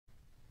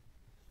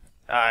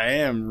I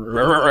am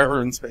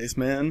Reverend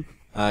Spaceman.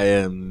 I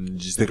am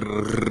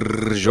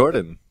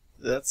Jordan.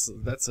 That's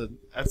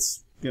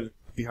gonna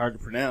be hard to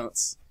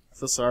pronounce. I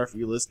feel sorry for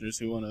you listeners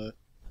who want to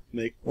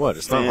make What?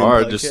 It's not fan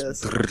hard.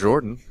 podcasts. Just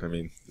Jordan. I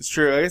mean, It's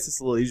true. I guess it's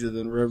a little easier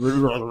than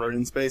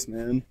Reverend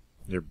Spaceman.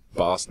 your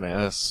boss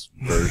ass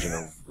version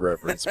of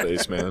Reverend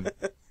Spaceman.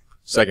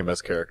 Second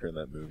best character in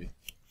that movie.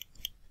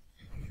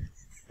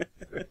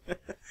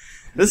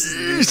 This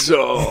is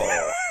So.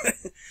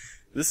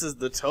 this is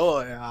the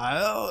toy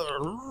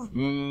aisle.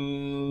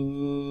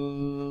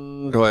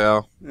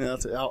 Well, Yeah,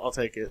 I'll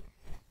take it.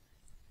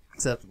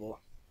 Acceptable.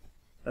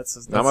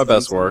 That's not my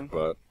best something.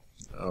 work,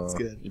 but It's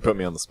good. you put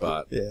me on the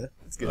spot Yeah,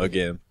 it's good.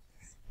 again.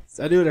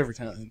 I do it every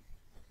time.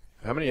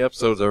 How many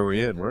episodes are we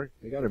in?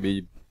 We got to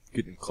be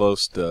getting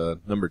close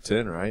to number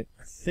 10, right?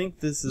 I think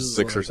this is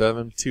 6 or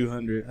 7.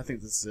 200. I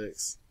think this is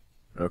 6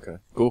 Okay,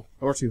 cool.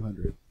 or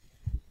 200.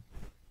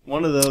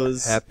 One of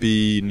those.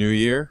 Happy New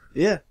Year.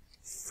 Yeah,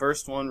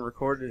 first one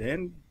recorded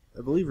and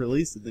I believe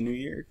released at the new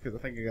year because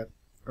I think I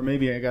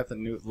got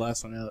the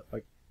last one out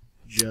like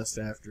just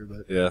after.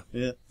 But Yeah,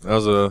 yeah, that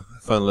was a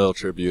fun little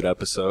tribute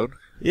episode.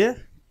 yeah.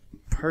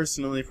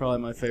 Personally, probably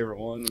my favorite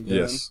one. we've done.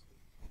 Yes.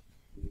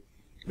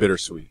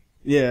 Bittersweet.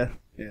 Yeah.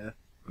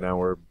 Now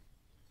we're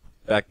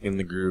back in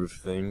the groove of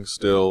things,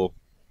 still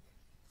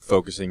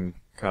focusing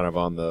kind of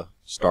on the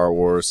Star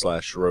Wars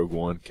 / Rogue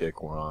One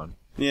kick we're on.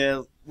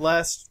 Yeah,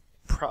 last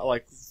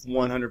like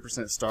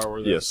 100% Star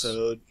Wars Yes.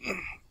 episode.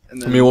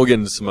 And I then, mean, we'll get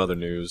into some other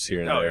news here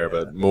and Oh, there, yeah.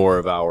 but more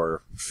of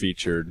our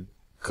featured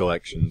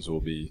collections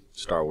will be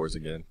Star Wars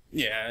again.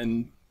 yeah,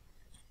 and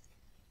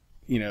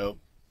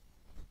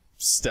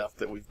stuff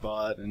that we've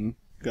bought and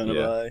gonna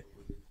Yeah. buy.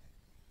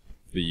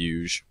 The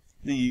huge.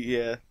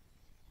 The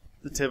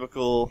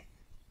typical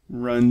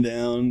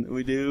rundown that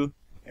we do.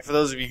 And for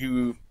those of you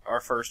who are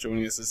first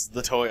joining us, this is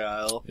the toy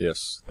aisle.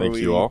 Yes. Where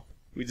Thank you all.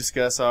 We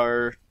discuss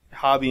our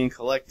hobby and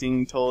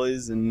collecting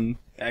toys and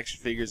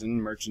action figures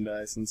and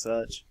merchandise and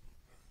such.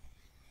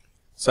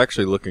 It's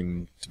actually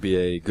looking to be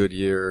a good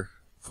year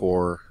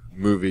for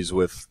movies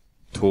with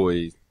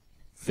toy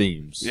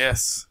themes.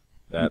 Yes.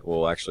 That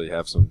will actually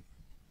have some.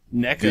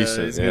 NECA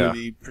Decent, is going yeah. to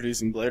be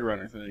producing Blade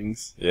Runner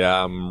things.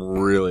 Yeah, I'm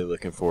really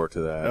looking forward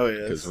to that. Oh,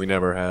 yes. Because we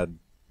never had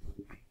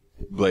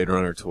Blade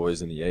Runner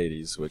toys in the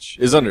 80s, which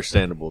is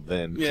understandable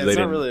then. 'Cause Yeah, they it's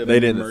not didn't, really a they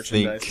didn't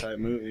merchandise think. type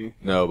movie.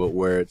 No, but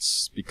where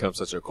it's become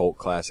such a cult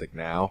classic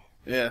now,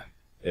 Yeah.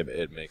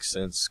 it makes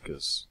sense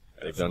because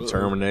they've Absolutely. done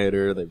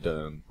Terminator, they've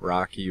done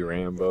Rocky,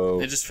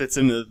 Rambo. It just fits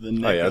into the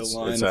NECA Oh, yeah, it's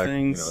line of act-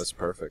 things. it's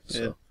perfect. Yeah.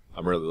 So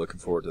I'm really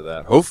looking forward to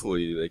that.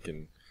 Hopefully they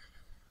can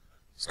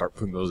start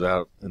putting those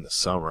out in the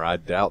summer. I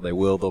doubt they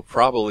will. They'll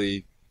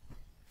probably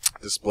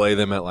display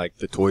them at like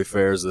the toy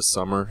fairs this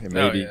summer and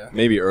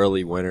maybe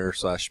early winter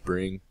 /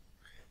 spring,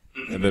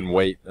 and then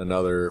wait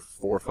another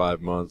 4 or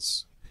 5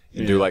 months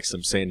and do like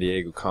some San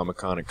Diego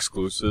Comic-Con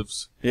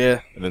exclusives.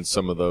 Yeah. And then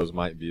some of those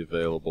might be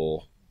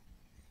available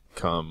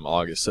come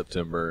August,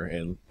 September,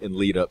 and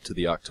lead up to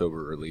the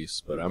October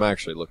release. But I'm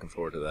actually looking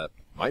forward to that.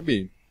 Might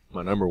be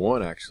my number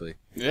one, actually.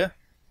 Yeah.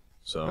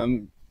 So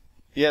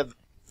Yeah,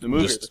 the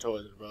movie Just- or the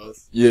toys are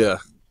both. yeah,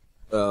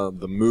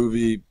 the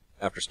movie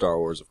after Star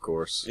Wars, of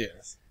course,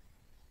 Yes.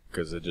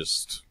 because it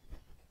just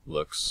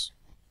looks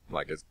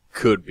like it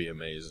could be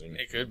amazing.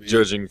 It could be.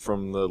 Judging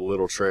from the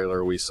little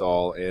trailer we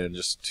saw and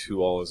just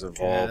who all is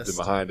involved Cast. and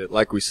behind it.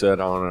 Like we said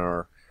on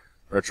our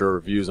retro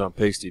reviews on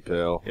Pasty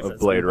Pail If of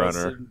it's Blade been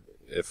Runner,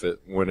 posted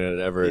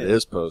whenever it Yeah.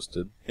 is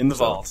posted. in the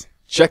So, vault,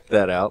 check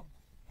that out.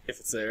 if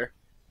it's there.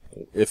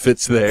 If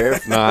it's there,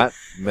 if not,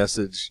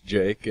 message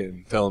Jake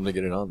and tell him to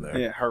get it on there.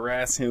 Yeah,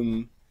 harass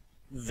him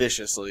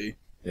viciously.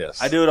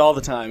 Yes. I do it all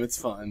the time. It's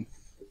fun.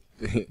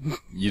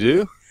 You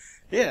do?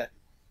 Yeah.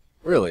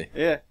 Really?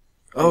 Yeah.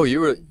 Oh,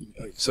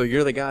 so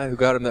you're the guy who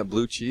got him that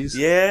blue cheese?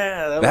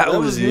 Yeah. That was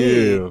was me.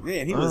 you.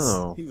 Man, he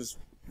Oh. was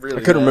really. I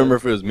couldn't mad. remember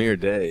if it was me or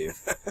Dave.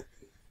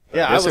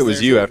 Yeah, I guess it was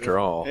there you too. after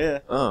all. Yeah.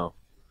 Oh.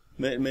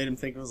 Made him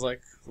think it was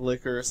like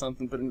liquor or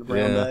something, put it in a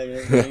brown Yeah. bag and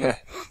everything.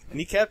 And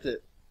he kept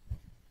it.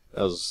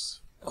 That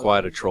was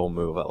quite a troll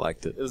move. I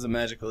liked it. It was a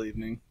magical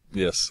evening.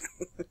 Yes.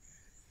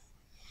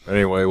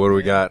 Anyway, what do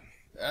we got?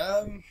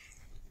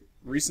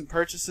 Recent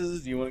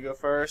purchases. Do you want to go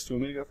first? Do you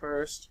want me to go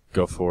first?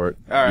 Go for it.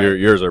 All right.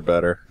 Yours are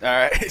better. All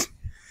right.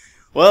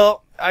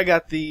 Well, I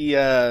got the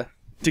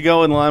to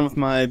go in line with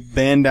my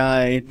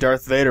Bandai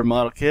Darth Vader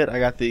model kit. I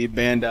got the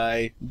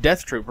Bandai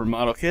Death Trooper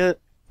model kit.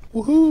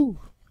 Woohoo!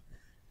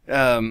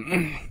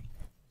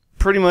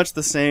 Pretty much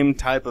the same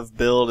type of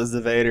build as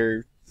the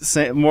Vader.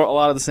 A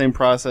lot of the same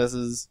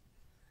processes.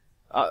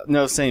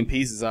 No same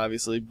pieces,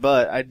 obviously,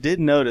 but I did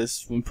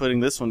notice when putting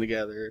this one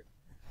together,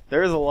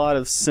 there's a lot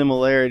of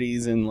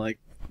similarities in like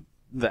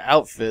the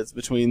outfits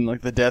between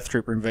like the Death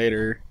Trooper and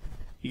Vader.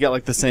 You got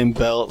like the same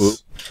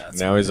belts. Oop.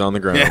 Now he's on the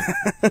ground.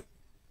 Yeah.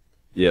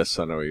 Yes,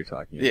 I know what you're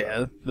talking about.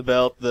 Yeah, the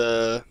belt,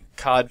 the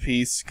cod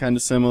piece, kind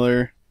of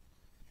similar.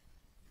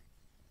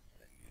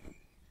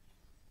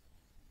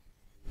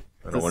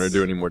 I don't want to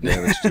do any more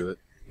damage to it.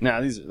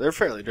 Nah, they're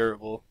fairly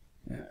durable.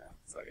 Yeah,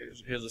 it's like,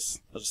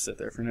 I'll just sit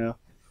there for now.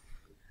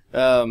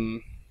 A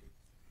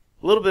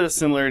little bit of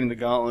similarity in the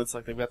gauntlets,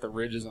 like they've got the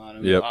ridges on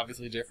them. Yep.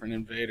 Obviously different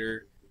in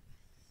Vader.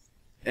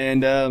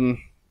 And,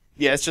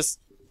 yeah, it's just,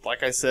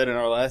 like I said in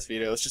our last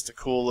video, it's just a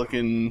cool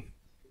looking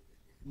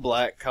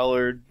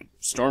black-colored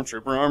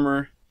Stormtrooper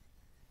armor.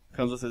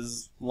 Comes with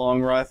his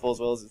long rifle as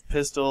well as his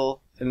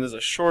pistol. And there's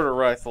a shorter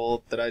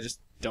rifle that I just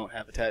don't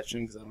have attached to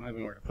him because I don't have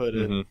anywhere to put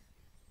it.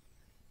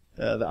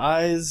 Mm-hmm. The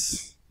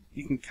eyes,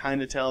 you can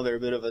kind of tell they're a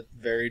bit of a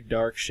very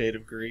dark shade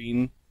of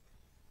green.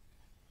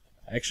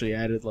 I actually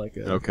added like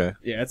a... Okay.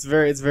 Yeah, it's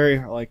very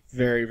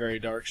very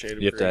dark shade of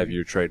green. You have to have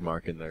your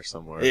trademark in there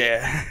somewhere.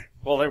 Yeah.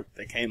 Well,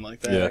 they came like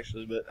that, Yeah.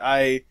 actually. But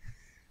I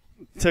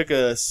took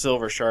a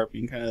silver Sharpie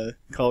and kind of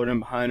colored in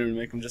behind them to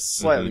make them just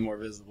slightly more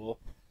visible.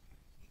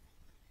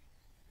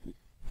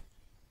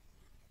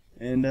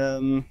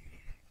 And,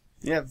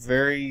 yeah,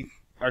 very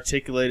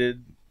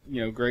articulated,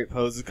 great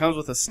pose. It comes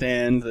with a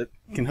stand that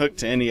can hook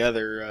to any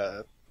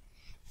other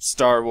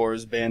Star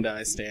Wars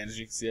Bandai stand. As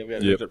you can see, I've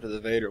got it hooked up to the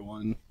Vader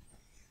one.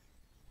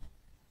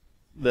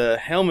 The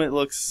helmet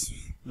looks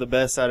the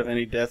best out of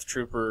any Death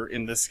Trooper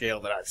in this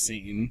scale that I've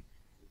seen.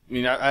 I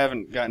mean, I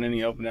haven't gotten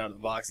any open out of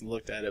the box and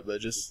looked at it,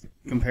 but just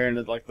comparing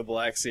to like the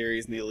Black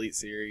Series and the Elite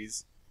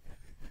Series,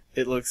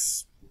 it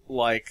looks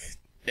like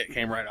it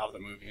came right out of the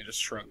movie and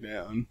just shrunk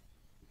down.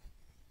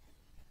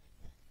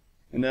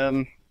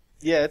 And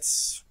yeah,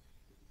 it's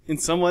in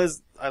some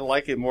ways I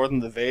like it more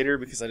than the Vader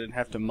because I didn't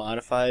have to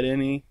modify it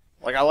any.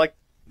 Like I like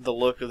the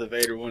look of the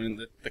Vader one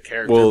and the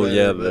character. Well, better,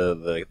 yeah,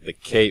 but the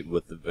cape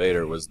with the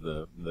Vader was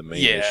the main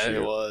issue. Yeah,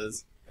 it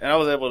was. And I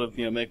was able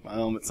to make my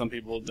own, but some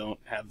people don't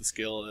have the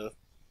skill to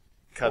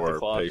cut the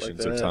cloth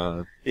patience like that. or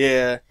time.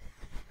 Yeah.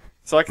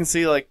 So I can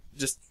see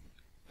just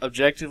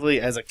objectively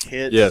as a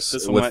kid, Yes,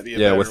 this one might be a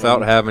better without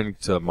one. having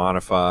to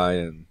modify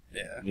and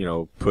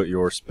Yeah. put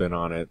your spin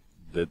on it.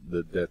 The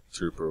Death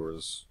Trooper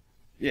was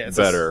It's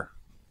better.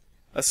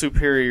 A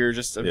superior,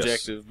 just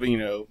objective, but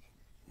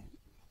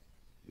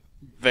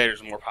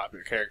Vader's a more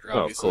popular character,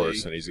 obviously. Oh, of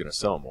course, and he's going to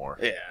sell more.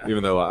 Yeah.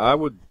 Even though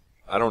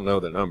I don't know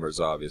the numbers,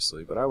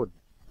 obviously, but I would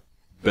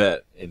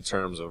bet in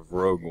terms of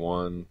Rogue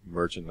One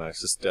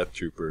merchandise, this Death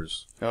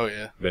Troopers Oh,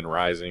 yeah. been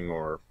rising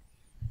or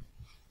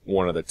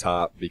one of the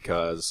top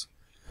because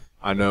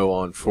I know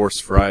on Force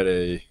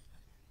Friday,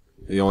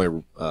 the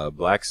only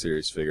Black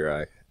Series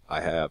figure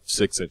I have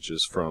 6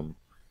 inches from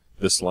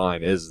this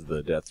line is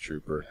the Death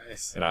Trooper.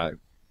 Nice. And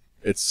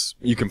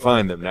you can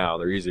find them now.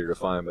 They're easier to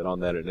find, but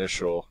on that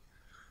initial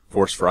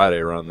Force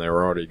Friday run, they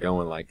were already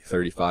going like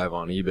 35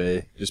 on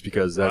eBay just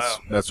because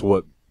that's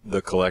what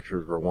the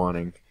collectors were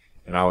wanting.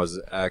 And I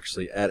was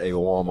actually at a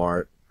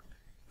Walmart,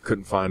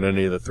 couldn't find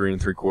any of the 3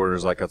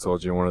 3/4 like I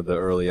told you in one of the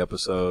early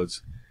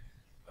episodes.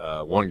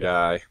 One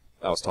guy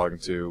I was talking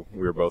to,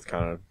 we were both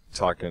kind of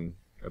talking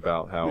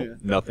about how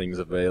nothing's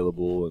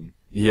available, and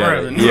he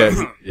had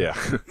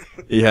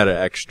an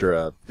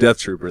extra Death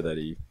Trooper that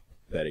he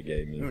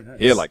gave me. Oh, nice.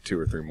 He had like 2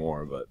 or 3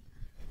 more, but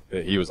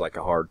he was like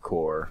a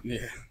hardcore.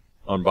 Yeah.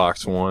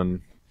 Unbox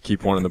one,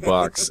 keep one in the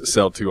box,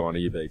 sell 2 on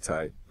eBay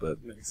type.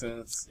 But Makes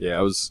sense. yeah,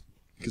 I was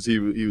because he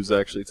was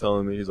actually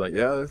telling me, he's like,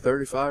 yeah, they're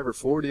 35 or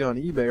 40 on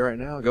eBay right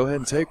now. Go ahead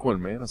and take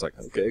one, man. I was like,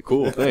 okay,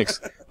 cool,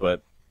 thanks.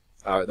 But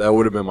that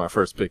would have been my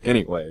first pick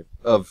anyway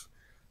of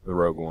the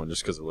Rogue One,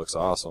 just because it looks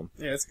awesome.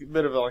 Yeah, it's a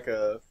bit of like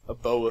a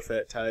Boba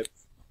Fett type.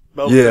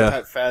 Fett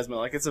type Phasma.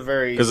 Like it's a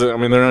very because they're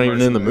not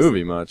even in the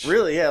movie much.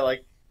 Really, yeah,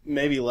 like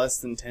maybe less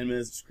than 10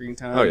 minutes of screen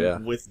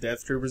time. With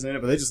Death Troopers in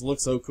it, but they just look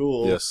so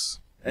cool. Yes,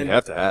 and you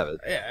have to have it.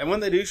 Yeah, and when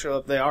they do show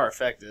up, they are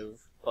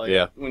effective.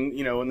 Like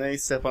when they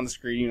step on the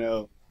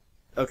screen,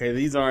 okay,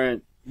 these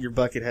aren't your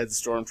buckethead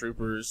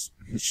stormtroopers.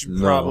 You should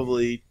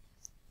probably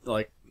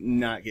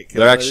not get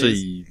killed. They're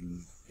actually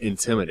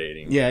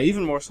intimidating. Yeah,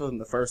 even more so than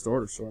the First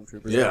Order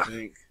stormtroopers. Yeah. I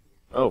think.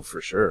 Oh, for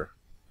sure.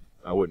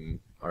 I wouldn't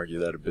argue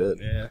that a bit.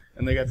 Yeah,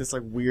 and they got this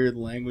weird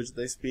language that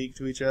they speak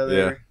to each other.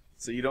 Yeah.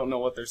 So you don't know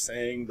what they're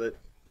saying, but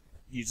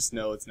you just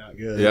know it's not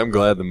good. Yeah, I'm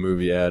glad the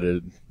movie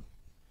added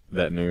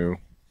that new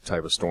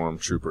type of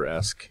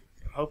stormtrooper-esque.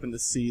 I'm hoping to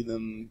see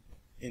them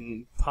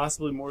in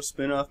possibly more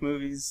spin-off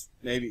movies.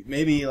 Maybe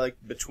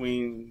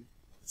between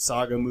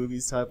saga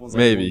movies type ones.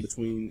 Maybe.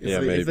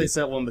 If they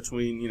set one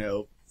between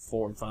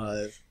 4 and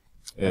 5.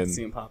 I can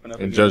see them popping up.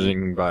 And again.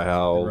 judging by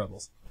how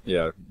Rebels.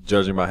 Yeah,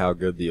 judging by how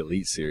good the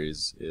Elite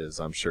Series is,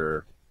 I'm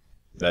sure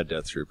that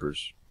Death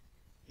Trooper's,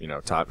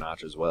 top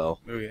notch as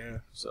well. Oh yeah.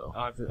 So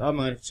I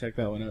might have to check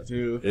that one out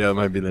too. Yeah, it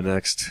might be the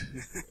next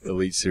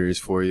Elite Series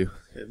for you.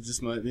 It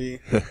just might be.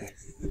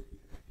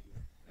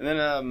 And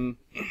then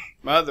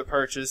my other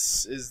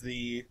purchase is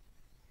the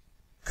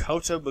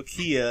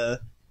Kotobukiya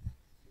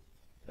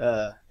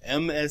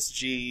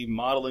MSG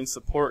Modeling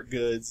Support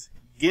Goods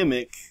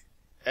Gimmick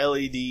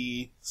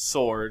LED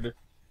Sword.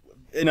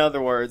 In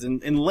other words, in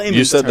layman's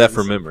You said terms, that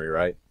from memory,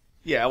 right?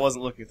 Yeah, I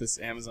wasn't looking at this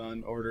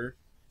Amazon order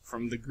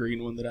from the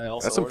green one that I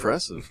also That's ordered.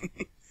 impressive.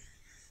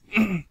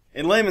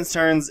 In layman's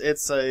terms,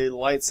 it's a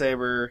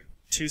lightsaber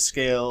to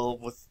scale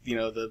with,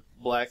 the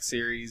Black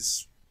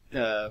Series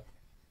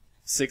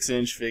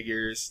 6-inch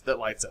figures that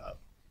lights up.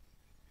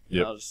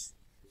 Yep.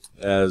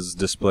 as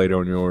displayed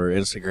on your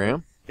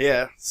Instagram.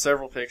 Yeah,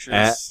 several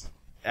pictures.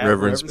 At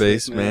Reverend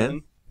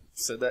Spaceman.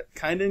 Said that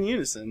kind of in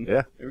unison.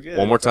 Yeah. There we go.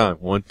 One more time.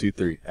 1, 2,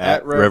 3.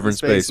 At Reverend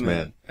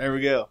Spaceman. There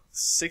we go.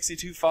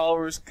 62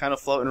 followers, kind of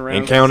floating around.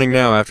 And counting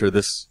now after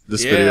this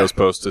video's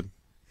posted.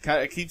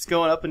 Kind of keeps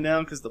going up and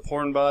down because the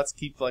porn bots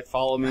keep like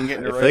following me and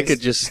getting erased. If they could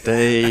just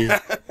stay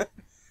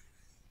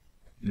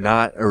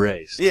not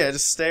erased. Yeah,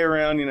 just stay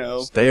around, you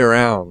know. Stay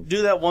around.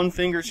 Do that one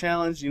finger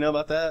challenge. You know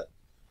about that?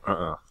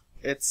 Uh-uh.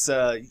 It's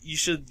you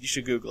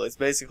should Google it. It's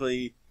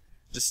basically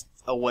just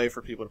a way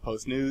for people to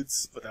post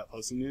nudes without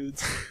posting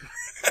nudes.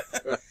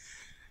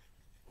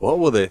 What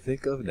will they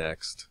think of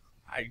next?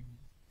 I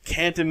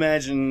can't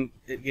imagine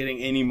it getting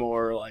any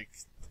more like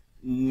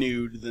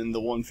nude than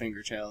the one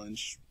finger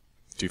challenge.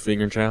 2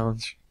 finger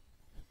challenge?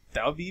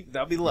 That would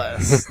be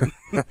less.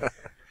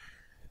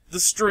 The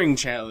string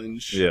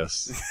challenge.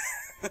 Yes.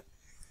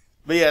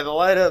 But yeah,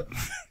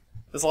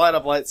 this light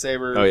up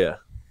lightsaber. Oh yeah.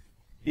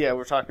 Yeah,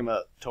 we're talking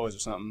about toys or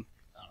something.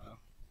 I don't know.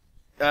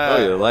 Oh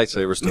yeah, the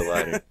lightsaber's still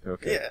lighting.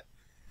 Okay. Yeah.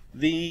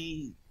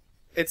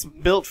 It's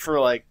built for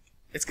like,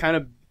 it's kind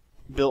of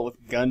built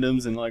with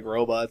Gundams and like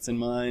robots in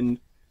mind,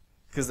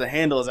 because the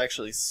handle is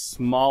actually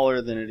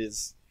smaller than it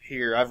is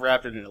here. I've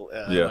wrapped it in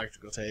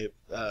electrical tape.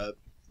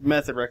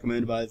 Method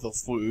recommended by the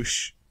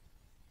Fwoosh.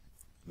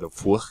 The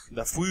Fwoosh?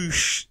 The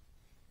Fwoosh.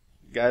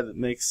 Guy that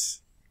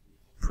makes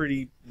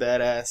pretty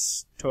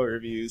badass toy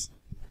reviews.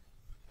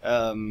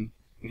 A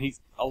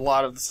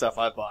lot of the stuff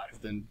I bought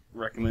have been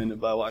recommended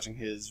by watching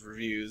his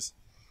reviews.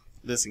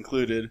 This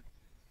included.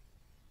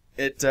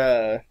 It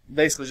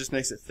basically just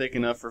makes it thick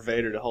enough for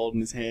Vader to hold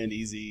in his hand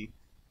easy.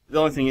 The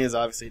only thing is,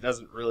 obviously, it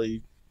doesn't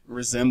really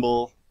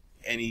resemble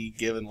any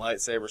given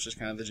lightsaber. It's just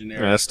kind of the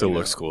generic. Yeah, that still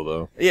looks cool,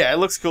 though. Yeah, it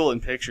looks cool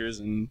in pictures,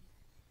 and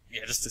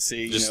yeah, just to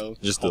see,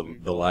 just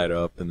the light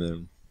up, and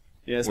then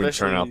when you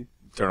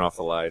turn off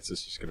the lights,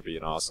 it's just going to be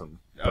an awesome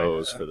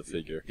pose for the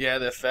figure. Yeah,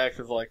 the effect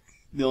of like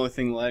the only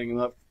thing lighting him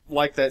up,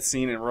 like that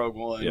scene in Rogue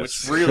One,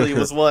 which really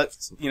was what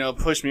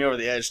pushed me over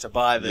the edge to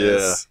buy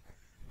this. Yeah.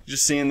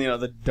 Just seeing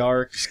the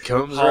dark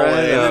comes hallway,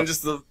 right and up. then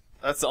just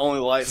that's the only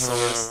light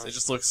source. It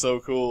just looks so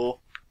cool.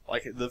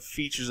 Like the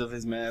features of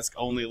his mask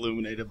only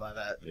illuminated by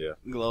that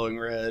glowing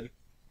red.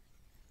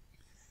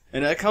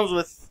 And it comes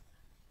with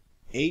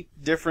 8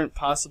 different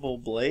possible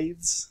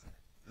blades.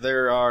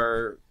 There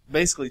are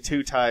basically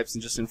 2 types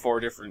and just in 4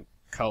 different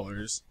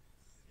colors.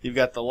 You've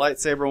got the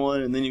lightsaber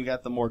one, and then you've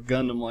got the more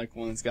Gundam-like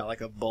one. It's got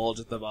like a bulge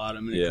at the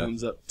bottom, and it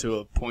comes up to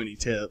a pointy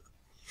tip.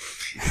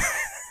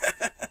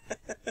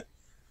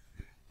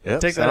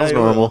 Yep, sounds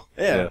normal.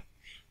 Yeah.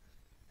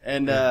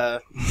 And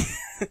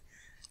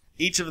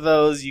each of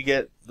those, you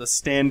get the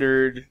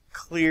standard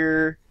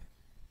clear,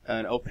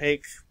 an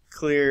opaque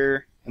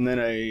clear, and then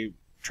a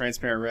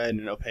transparent red and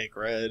an opaque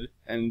red,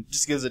 and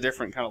just gives a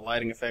different kind of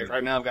lighting effect.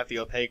 Right now I've got the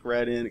opaque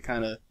red in. It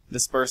kind of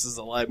disperses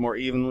the light more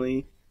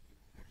evenly.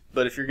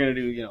 But if you're going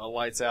to do a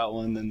lights out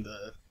one, then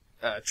the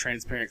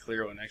transparent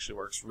clear one actually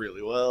works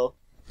really well,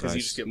 because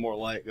you just get more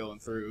light going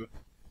through.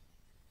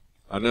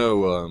 I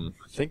know,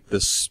 I think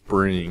this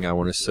spring, I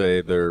want to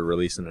say, they're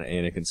releasing an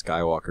Anakin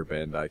Skywalker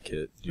Bandai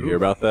kit. Did you hear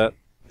about that?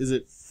 Is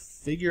it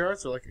figure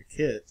arts or like a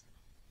kit?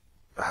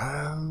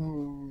 I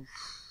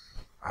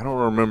don't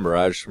remember.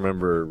 I just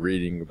remember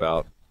reading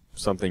about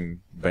something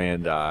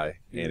Bandai,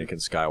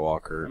 Anakin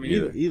Skywalker. I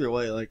mean, either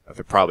way, like... I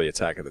think probably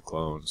Attack of the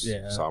Clones.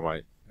 Yeah. So I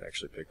might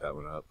actually pick that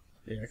one up.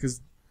 Yeah,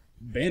 because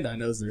Bandai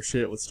knows their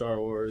shit with Star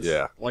Wars.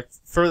 Yeah. Like,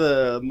 for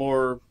the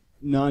more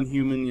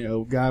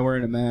non-human, guy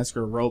wearing a mask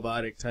or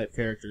robotic type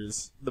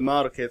characters, the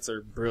model kits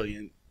are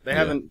brilliant. They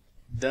haven't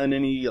done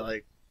any,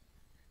 like,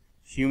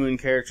 human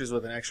characters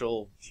with an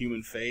actual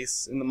human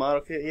face in the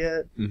model kit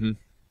yet. Mm-hmm.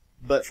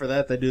 But for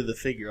that, they do the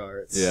figure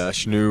arts. Yeah,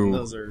 I knew.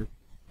 Those are...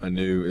 I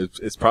knew.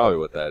 It's probably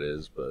what that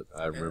is, but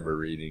I remember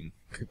reading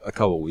a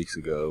couple weeks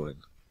ago and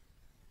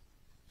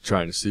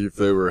trying to see if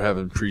they were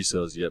having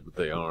pre-sales yet, but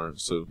they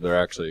aren't. So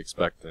they're actually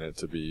expecting it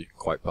to be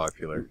quite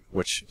popular,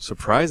 which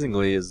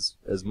surprisingly is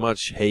as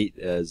much hate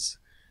as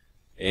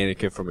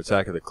Anakin from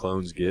Attack of the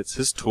Clones gets.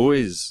 His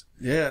toys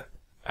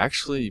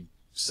actually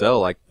sell.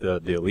 Like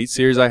the Elite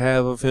Series I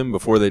have of him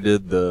before they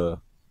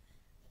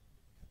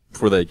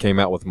came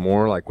out with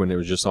more, like when it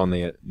was just on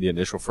the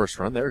initial first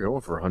run, they were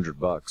going for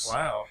 $100.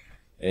 Wow.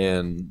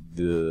 And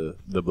the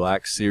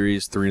Black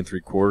Series 3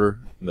 3/4,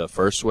 the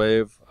first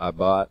wave I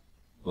bought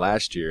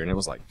last year, and it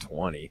was like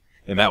 $20,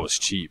 and that was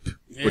cheap,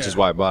 which is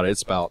why I bought it.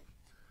 It's about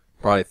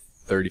probably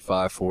 $35,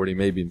 $40,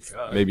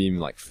 maybe even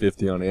like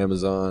 $50 on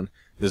Amazon.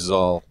 This is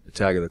all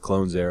Attack of the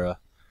Clones era,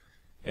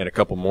 and a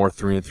couple more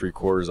 3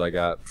 3/4 I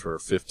got for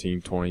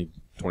 $15, $20,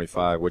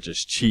 $25, which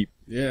is cheap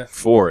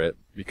for it,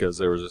 because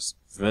there was this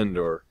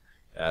vendor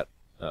at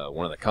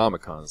one of the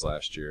Comic-Cons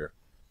last year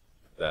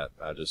that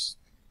I just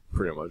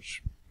pretty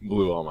much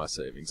blew all my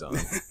savings on.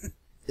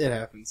 It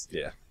happens.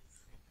 Yeah.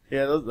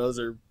 Yeah, those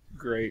are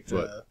great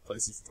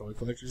places for toy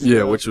collectors.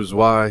 Yeah, which was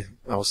why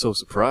I was so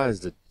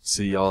surprised to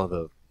see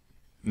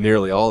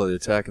nearly all of the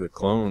Attack of the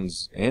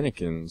Clones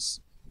Anakins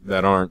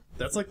that aren't...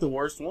 That's like the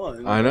worst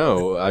one. I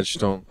know. I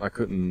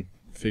couldn't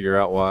figure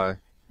out why.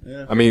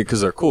 Yeah. I mean,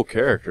 because they're cool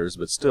characters,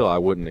 but still, I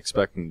wouldn't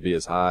expect them to be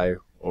as high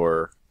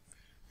or...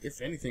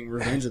 If anything,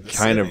 Revenge of the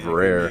kind Sith, of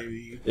rare.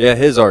 maybe. Yeah,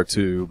 his are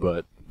too,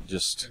 but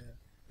just...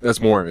 That's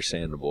more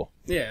understandable.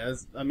 Yeah,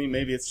 I mean,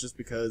 maybe it's just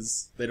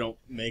because they don't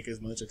make as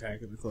much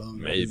Attack of the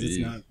Clones. Maybe. It's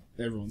not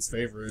everyone's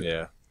favorite.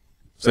 Yeah.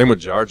 Same with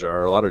Jar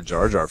Jar. A lot of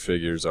Jar Jar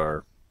figures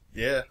are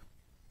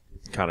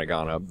kind of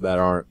gone up that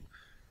aren't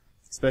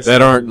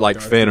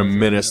like Phantom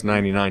Menace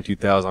 99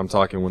 2000. I'm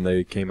talking when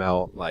they came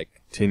out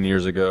like 10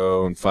 years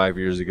ago and 5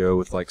 years ago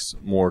with like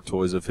more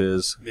toys of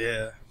his.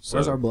 Yeah. So,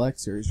 where's our Black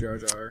Series Jar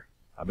Jar?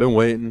 I've been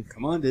waiting.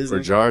 Come on, Disney.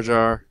 For Jar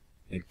Jar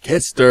and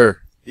Kitster.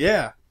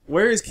 Yeah.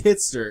 Where is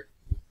Kitster?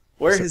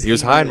 Where is he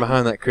was hiding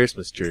behind that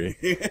Christmas tree.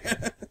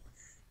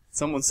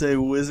 Someone say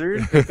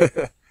wizard.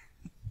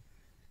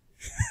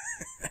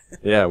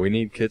 Yeah, we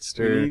need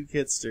Kitster. We need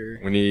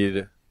Kitster. We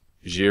need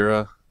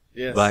Jira.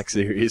 Yes. Black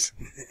Series.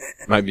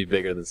 Might be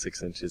bigger than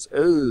 6 inches.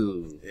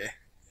 Ooh. Yeah.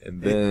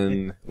 And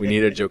then we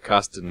need a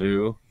Jocasta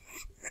Nu.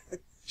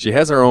 She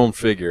has her own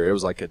figure. It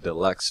was like a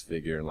deluxe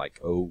figure in like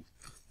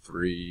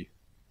 03,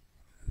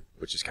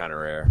 which is kind of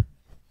rare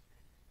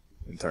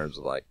in terms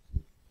of like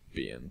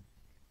being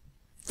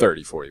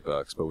 30, 40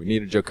 bucks. But we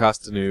need a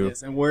Jocasta Nu.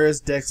 Yes, and where is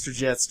Dexter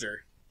Jetster?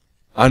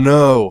 I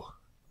know.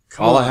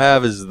 All on. I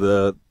have is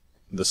the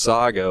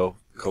Saga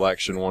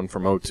collection one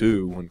from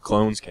 02 when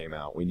Clones came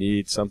out. We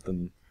need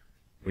something.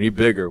 We need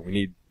bigger.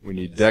 We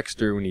need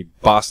Dexter. We need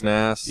Boss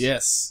Nass.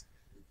 Yes.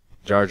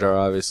 Jar Jar,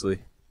 obviously.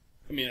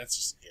 I mean, that's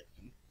just a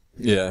given.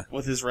 Yeah.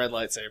 With his red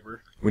lightsaber.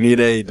 We need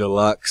a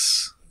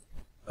deluxe,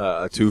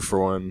 a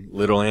 2-for-1,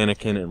 Little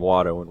Anakin and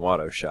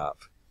Watto shop.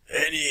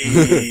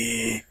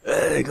 Eddie!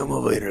 Hey, come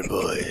over here,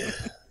 boy.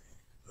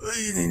 What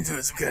are you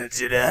into? Some kind of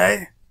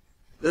Jedi?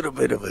 Little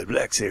bit of a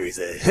Black Series,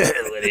 eh?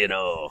 What do you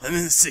know? I'm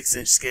in the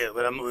 6-inch scale,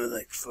 but I'm only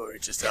like 4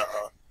 inches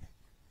tall.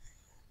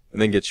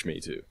 And then get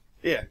Shmi, too.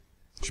 Yeah.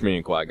 Shmi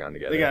and Qui-Gon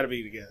together. They gotta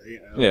be together, you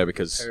know. Yeah,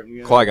 because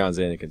Qui-Gon's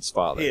Anakin's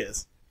father. He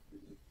is.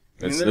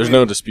 There's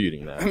no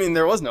disputing that. I mean,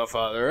 there was no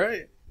father,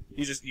 right?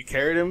 You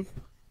carried him?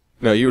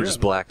 No, you were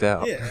just blacked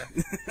out. Yeah.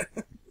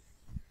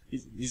 You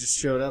just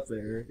showed up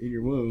there in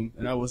your womb,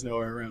 and I was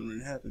nowhere around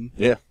when it happened.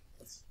 Yeah.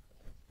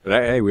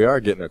 But hey, we are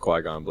getting a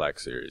Qui-Gon Black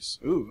Series.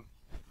 Ooh.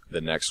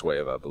 The next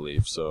wave, I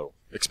believe. So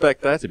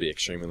expect that to be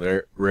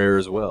extremely rare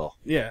as well.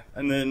 Yeah,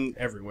 and then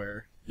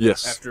everywhere.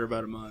 Yes. After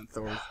about a month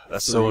or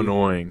That's 3. so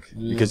annoying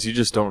Yeah. because you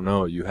just don't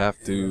know. You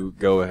have to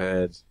go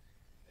ahead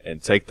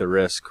and take the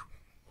risk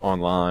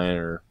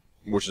online,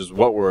 which is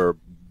what we're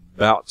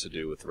about to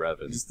do with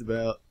Revan. Just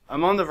about.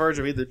 I'm on the verge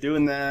of either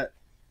doing that.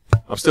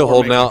 I'm still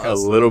holding out a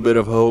little bit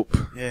of hope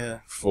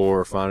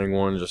for finding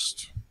one,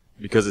 just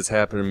because it's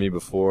happened to me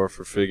before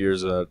for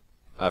figures that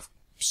I've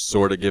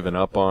sort of given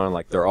up on.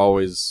 Like, they're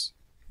always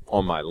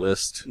on my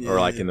list or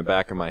like in the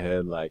back of my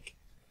head, like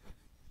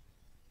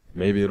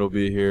maybe it'll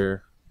be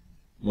here.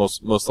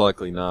 Most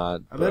likely not.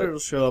 I bet it'll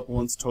show up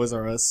once Toys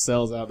R Us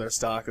sells out their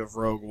stock of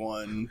Rogue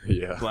One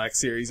Black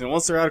Series. And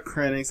once they're out of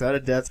Krennics, out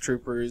of Death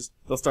Troopers,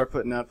 they'll start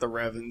putting out the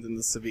Revans and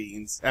the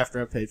Sabines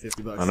after I've paid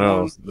 $50 I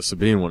know. The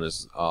Sabine one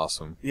is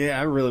awesome. Yeah,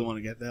 I really want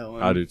to get that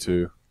one. I do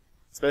too.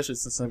 Especially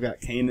since I've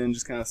got Kanan,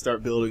 just kind of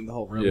start building the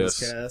whole Rebels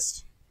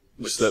cast.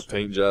 Just that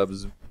paint job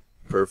is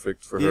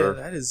perfect for her.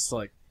 Yeah, that is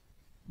like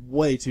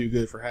way too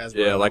good for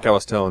Hasbro. Yeah, like I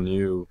was telling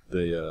you,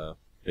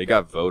 they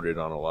got voted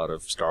on a lot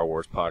of Star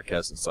Wars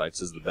podcasts and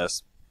sites as the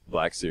best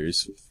Black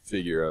Series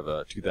figure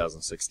of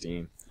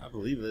 2016. I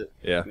believe it.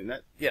 Yeah. I mean,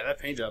 that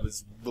paint job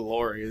is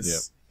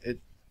glorious. Yeah.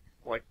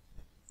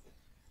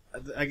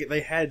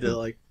 They had to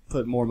like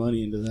put more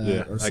money into that.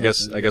 Yeah. Or I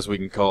guess we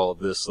can call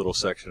this little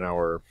section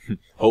our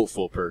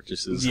hopeful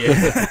purchases.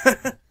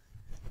 Yeah.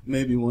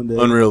 Maybe one day.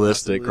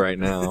 Unrealistic right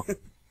now.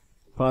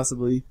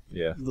 Possibly.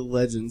 Yeah. The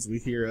legends we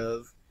hear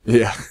of.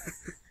 Yeah.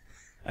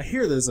 I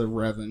hear there's a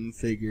Revan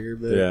figure,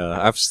 but yeah,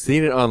 I've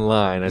seen it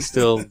online. I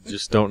still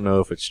just don't know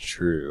if it's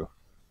true.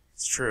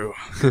 It's true.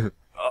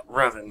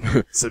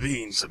 Revan,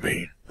 Sabine,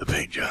 the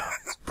paint job,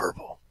 it's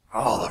purple,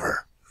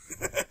 Oliver.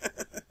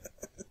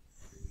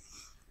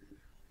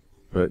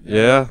 But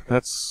yeah,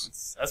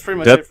 that's pretty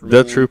much it for me.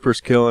 Death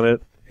Trooper's killing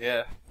it.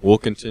 Yeah, we'll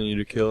continue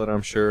to kill it,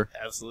 I'm sure.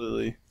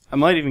 Absolutely. I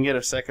might even get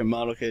a second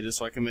model kit just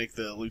so I can make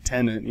the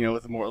lieutenant,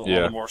 with all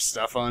the more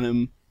stuff on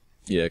him.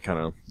 Yeah, kind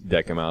of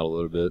deck him out a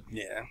little bit.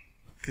 Yeah.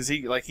 Because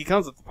he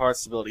comes with the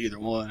parts to build either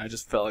one. I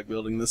just felt like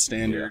building the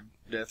standard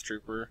Death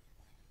Trooper.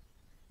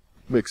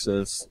 Makes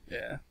sense.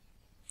 Yeah.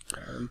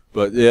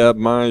 But yeah,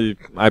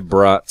 I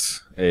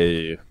brought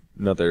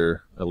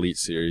another Elite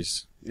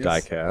Series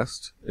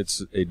diecast.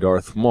 It's a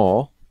Darth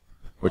Maul,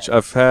 which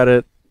I've had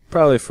it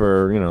probably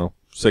for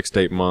 6 to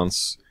 8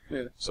 months.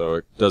 Yeah. So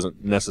it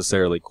doesn't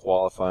necessarily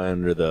qualify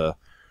under the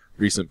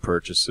recent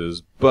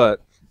purchases,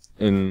 but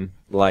in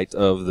light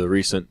of the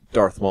recent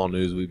Darth Maul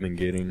news we've been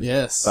getting,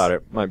 thought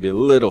it might be a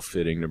little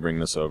fitting to bring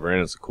this over,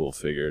 and it's a cool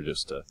figure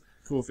just to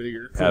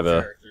have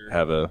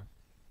a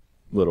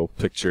little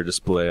picture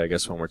display, I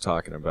guess, when we're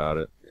talking about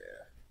it. Yeah.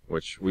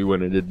 Which we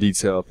went into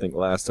detail, I think,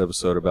 last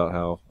episode about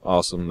how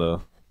awesome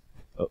the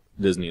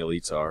Disney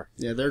Elites are.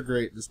 Yeah, they're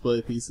great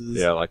display pieces.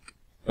 Yeah, like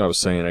I was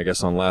saying, I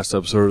guess on last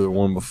episode or the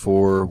one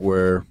before,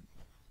 where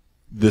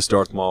this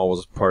Darth Maul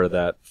was part of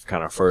that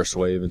kind of first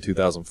wave in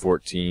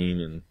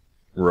 2014 and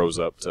rose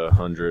up to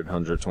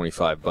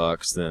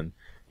 $125. Then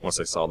once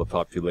I saw the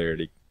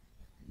popularity,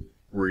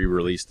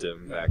 re-released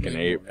him back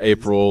in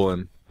April,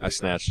 and I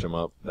snatched him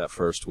up that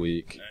first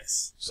week.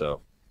 Nice.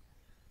 So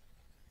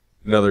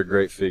another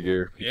great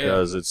figure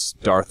because it's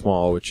Darth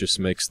Maul, which just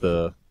makes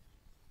the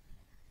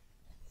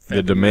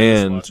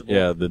demand,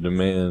 the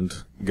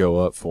demand go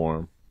up for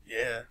him.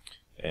 Yeah.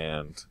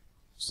 And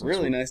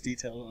really nice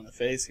detail on the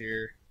face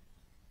here.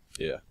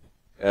 Yeah.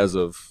 As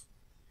of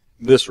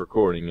this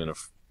recording, in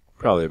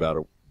probably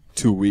about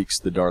 2 weeks,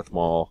 the Darth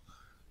Maul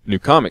new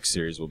comic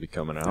series will be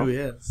coming out. Oh,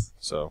 yes.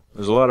 So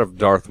there's a lot of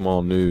Darth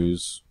Maul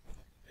news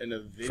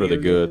for the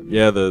good. Game?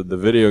 Yeah, the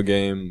video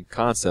game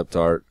concept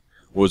art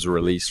was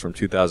released from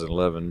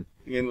 2011,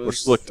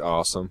 which looked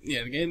awesome.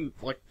 Yeah, the game,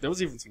 like, there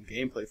was even some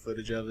gameplay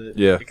footage of it.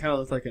 Yeah. It kind of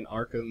looked like an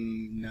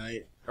Arkham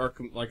Knight,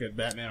 like a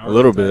Batman Arkham a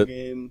little bit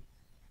game.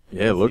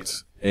 Yeah, it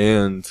looked,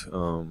 and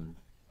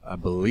I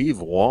believe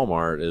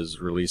Walmart is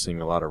releasing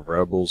a lot of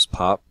Rebels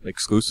Pop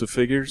exclusive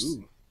figures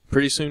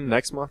pretty soon,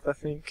 next month, I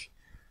think.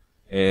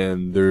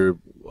 And they're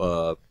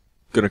going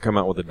to come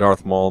out with a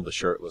Darth Maul, the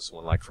shirtless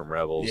one, like from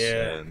Rebels.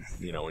 Yeah. And,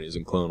 you know, when he's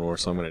in Clone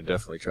Wars, so I'm going to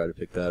definitely try to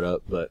pick that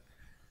up. But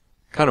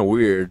kind of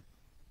weird.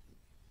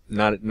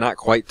 Not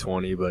quite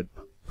 20, but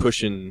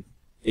pushing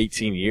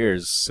 18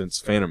 years since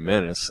Phantom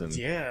Menace. And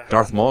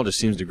Darth Maul just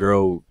seems to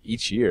grow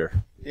each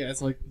year. Yeah,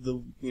 it's like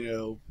the,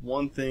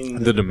 one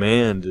thing. The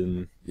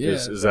demand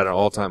is at an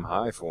all-time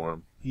high for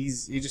him. He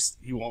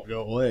won't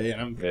go away,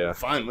 and I'm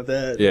fine with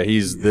that. Yeah,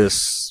 he's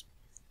this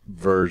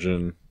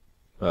version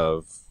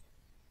of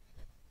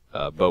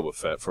Boba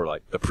Fett for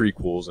like the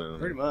prequels and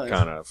pretty much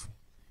kind of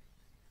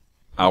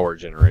our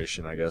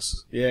generation, I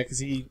guess. Yeah, because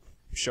he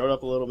showed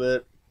up a little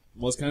bit,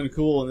 was kind of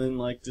cool, and then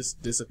like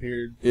just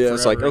disappeared. Yeah,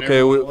 it's like,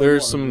 okay,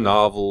 there's some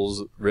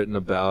novels written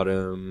about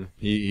him.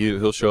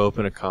 He'll show up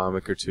in a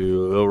comic or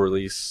two. They'll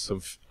release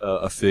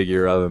a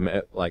figure of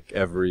him like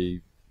every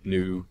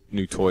new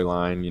toy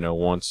line,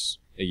 once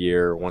a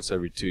year, once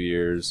every 2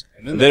 years.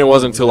 And then it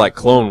wasn't until like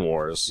Clone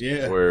Wars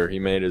where he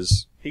made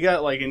his... He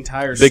got like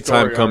entire big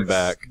story time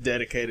comeback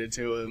dedicated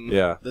to him.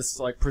 Yeah. This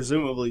like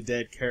presumably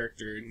dead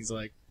character, and he's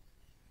like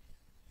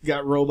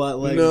got robot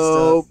legs.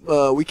 No, and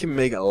stuff. We can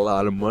make a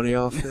lot of money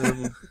off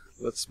him.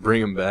 Let's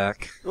bring him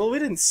back. Well, we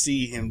didn't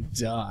see him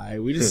die.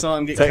 We just saw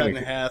him get cut in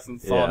half and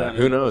fall down.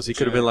 Who knows? He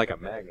could have been like a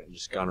magnet and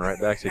just gone right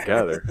back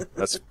together.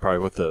 That's probably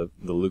what the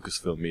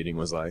Lucasfilm meeting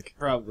was like.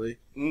 Probably.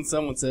 And then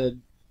someone said,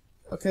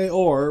 okay,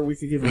 or we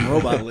could give him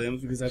robot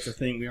limbs because that's a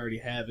thing we already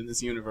have in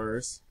this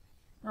universe.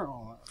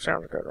 Oh,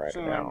 sounds good right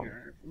now.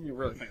 You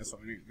really think that's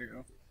what we need to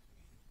do?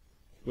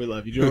 We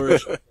love you,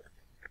 George.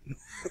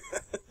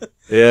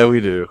 Yeah,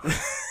 we do.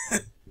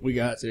 We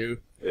got to.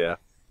 Yeah.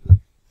 A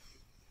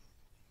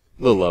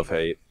little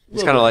love-hate.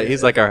 He's kind of like,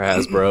 he's like our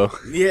Hasbro.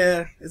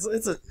 Yeah, it's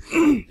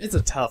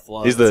a tough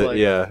love. He's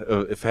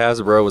if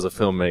Hasbro was a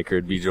filmmaker,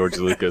 it'd be George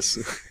Lucas.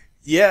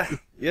 Yeah,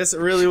 yes,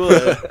 it really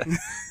would.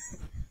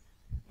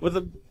 With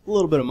a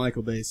little bit of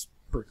Michael Bay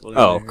sprinkled in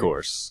there. Of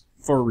course.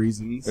 For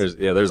reasons.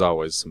 There's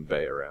always some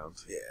Bay around.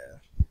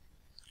 Yeah.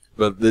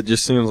 But it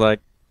just seems like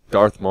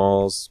Darth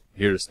Maul's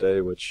here to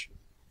stay, which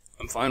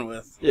I'm fine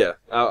with. Yeah,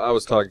 I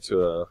was talking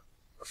to a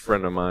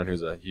friend of mine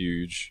who's a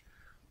huge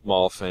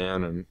Maul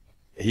fan, and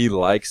he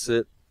likes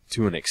it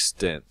to an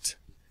extent.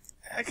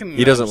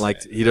 He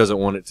doesn't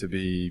want it to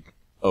be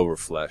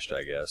overfleshed,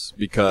 I guess,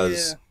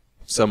 because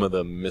some of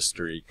the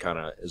mystery kind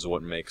of is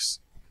what makes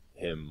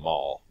him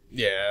Maul.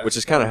 Yeah. Which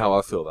is kind of how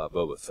I feel about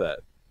Boba Fett.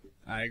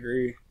 I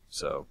agree.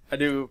 So I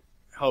do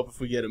hope if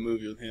we get a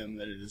movie with him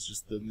that it is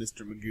just the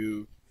Mr.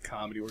 Magoo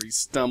comedy where he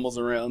stumbles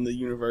around the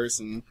universe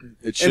and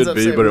it should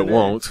be, but it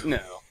won't.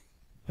 No.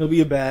 He'll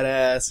be a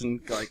badass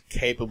and like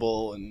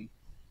capable and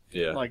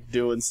like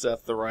doing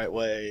stuff the right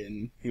way,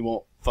 and he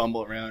won't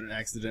fumble around and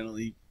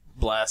accidentally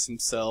blast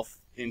himself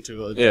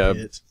into a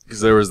pit.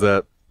 Because there was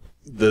the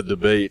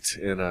debate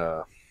in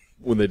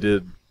when they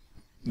did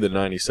the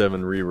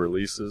 97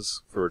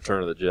 re-releases for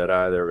Return of the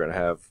Jedi. They were going to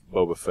have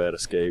Boba Fett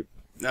escape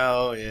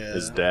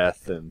his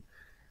death, and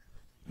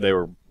they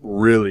were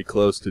really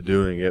close to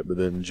doing it, but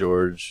then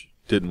George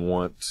didn't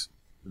want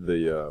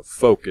the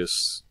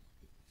focus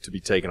to be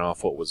taken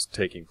off what was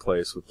taking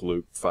place with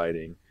Luke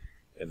fighting,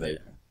 and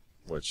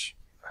which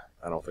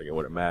I don't think it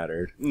would have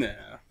mattered. No.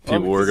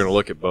 People were going to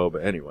look at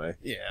Boba anyway.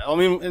 Yeah, I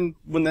mean, and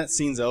when that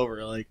scene's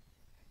over, like,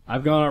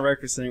 I've gone on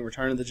record saying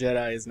Return of the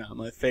Jedi is not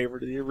my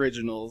favorite of the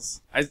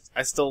originals.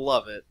 I still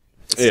love it.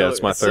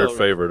 It's my third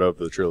favorite of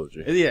the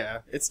trilogy. Yeah,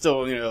 it's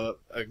still, a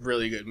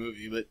really good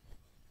movie, but,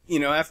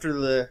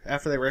 after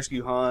they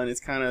rescue Han, it's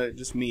kind of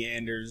just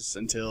meanders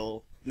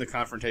until the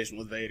confrontation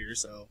with Vader,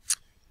 so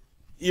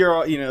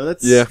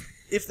that's... Yeah.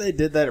 If they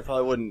did that, it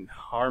probably wouldn't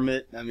harm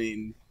it. I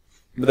mean,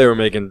 But they were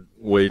making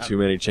way too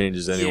many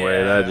changes anyway.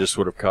 Yeah. That just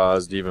would have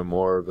caused even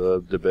more of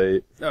a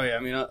debate. Oh yeah, I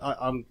mean,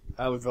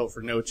 I would vote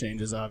for no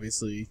changes,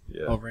 obviously,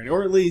 Yeah. over any,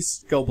 or at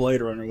least go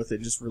Blade Runner with it.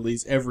 And just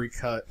release every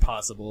cut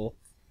possible.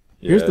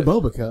 Here's the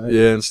Boba cut.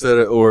 Yeah, instead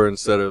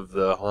of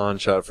the Han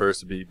shot first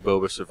to be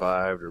Boba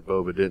survived or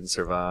Boba didn't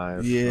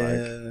survive.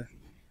 Yeah.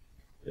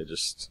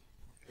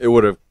 It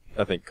would have,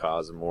 I think,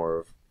 caused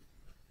more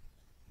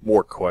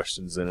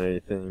questions than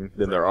anything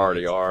than there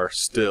already are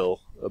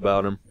still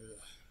about him.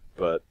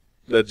 But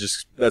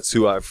that's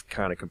who I've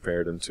kind of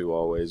compared him to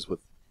always with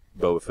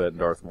Boba Fett and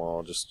Darth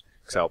Maul, just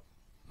 'cause how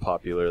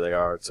popular they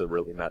are to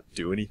really not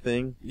do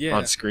anything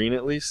on screen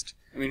at least.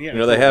 I mean,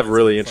 They have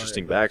really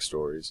interesting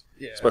backstories,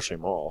 yeah. especially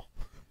Maul.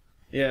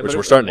 Yeah, which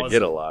we're starting to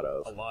get a lot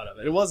of. A lot of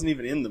it. It wasn't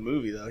even in the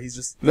movie though. He's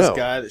just this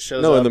guy that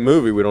shows up. No, in the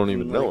movie we don't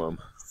even know him.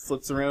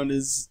 Flips around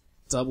his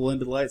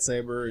double-ended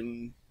lightsaber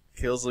and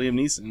kills Liam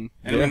Neeson.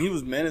 And I mean, he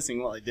was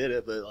menacing while he did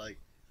it, but like,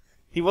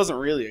 he wasn't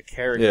really a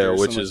character. Yeah,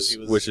 so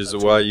which is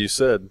why you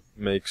said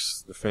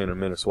makes the Phantom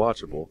Menace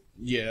watchable.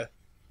 Yeah,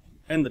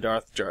 and the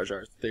Darth Jar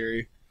Jar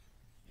theory.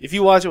 If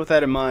you watch it with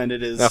that in mind,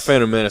 it is. Now,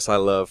 Phantom Menace I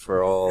love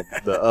for all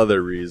the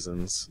other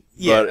reasons.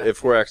 Yeah. But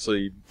if we're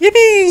actually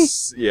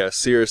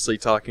seriously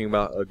talking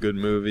about a good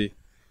movie,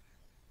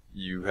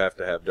 you have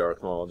to have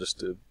Darth Maul just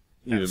to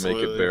even make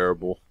it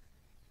bearable.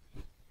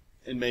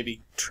 And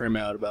maybe trim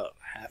out about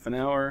half an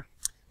hour.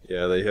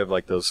 Yeah, they have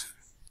like those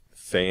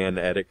fan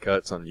edit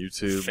cuts on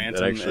YouTube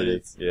Phantom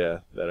edits.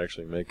 that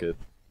actually make it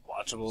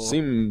Watchable.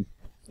 seem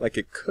like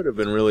it could have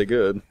been really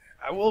good.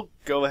 I will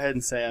go ahead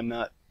and say I'm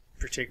not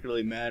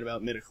particularly mad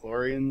about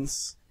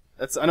midichlorians.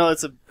 I know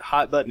it's a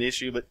hot button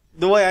issue, but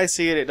the way I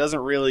see it, it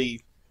doesn't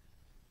really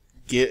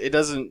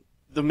the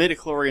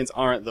midichlorians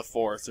aren't the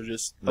Force. They're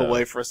just a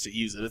way for us to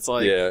use it. It's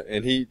like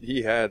and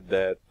he had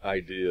that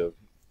idea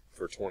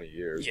for 20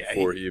 years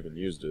before he even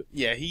used it.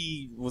 Yeah,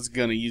 he was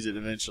gonna use it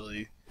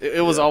eventually.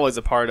 It was always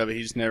a part of it.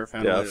 He just never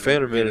found. Yeah, a way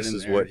Phantom to get it Menace in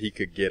is there. what he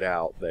could get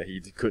out that he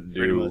couldn't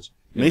Pretty do. much.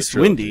 Mace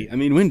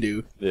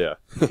Windu. Yeah.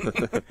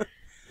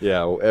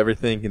 Yeah, well,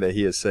 everything that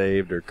he has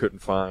saved or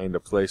couldn't find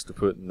a place to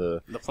put in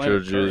the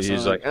trilogy,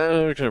 he's like, I'm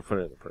going to put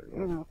it in the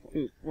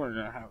prequel. We're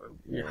going to have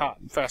it hot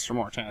and faster,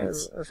 more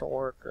times. This will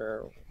work.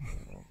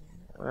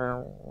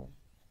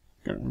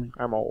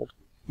 I'm old.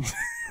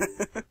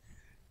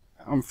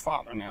 I'm a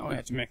father now. We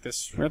have to make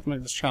this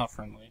child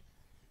friendly.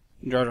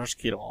 Jar Jar's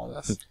key to all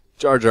this.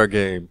 Jar Jar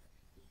game.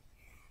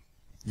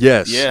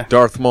 Yes. Yeah.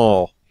 Darth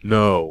Maul.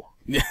 No.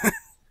 Yeah.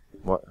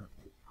 What?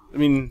 I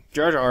mean,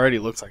 Jar Jar already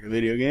looks like a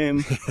video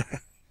game.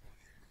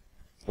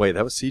 Wait,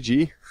 that was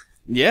CG?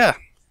 Yeah.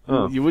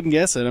 Huh. You wouldn't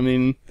guess it. I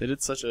mean, they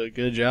did such a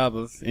good job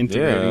of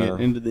integrating it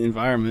into the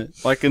environment.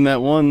 Like in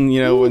that one,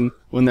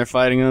 when they're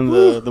fighting on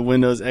the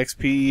Windows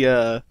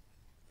XP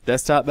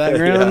desktop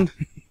background.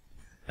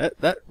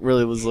 That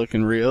really was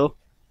looking real.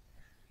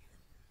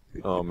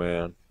 Oh,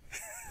 man.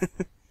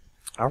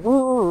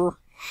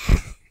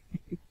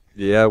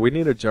 Yeah, we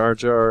need a Jar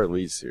Jar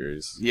Elite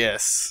Series.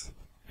 Yes.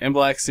 And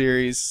Black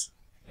Series.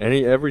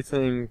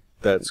 Everything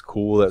that's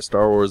cool that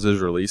Star Wars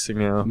is releasing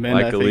now, Bandai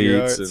like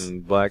Figure Elites Arts.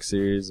 and Black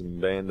Series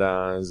and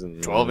Bandai's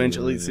and 12-inch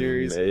Elite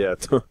Series. Yeah,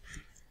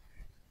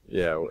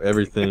 yeah.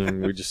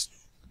 Everything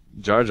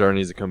Jar Jar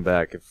needs to come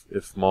back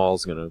if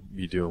Maul's gonna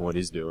be doing what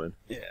he's doing.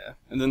 Yeah,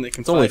 and then they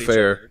can It's only fight each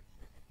fair. other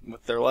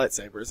with their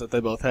lightsabers that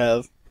they both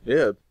have.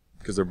 Yeah,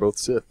 because they're both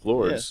Sith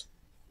Lords.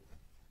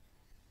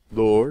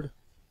 Lord.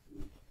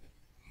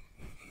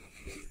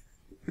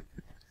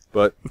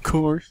 But Of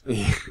course.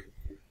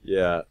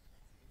 yeah,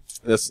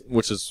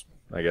 which is,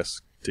 I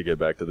guess, to get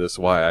back to this,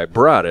 why I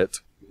brought it,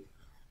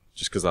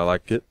 just because I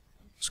like it.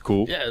 It's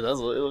cool. Yeah, it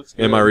looks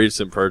good. And my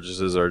recent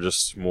purchases are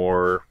just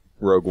more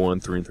Rogue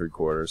One 3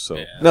 3/4, so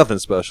Yeah. nothing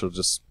special,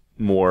 just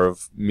more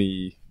of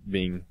me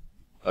being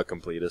a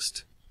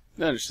completist.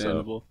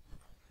 Understandable.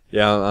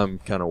 Yeah, I'm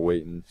kind of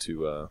waiting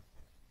to.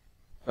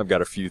 I've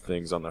got a few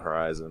things on the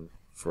horizon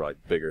for like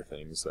bigger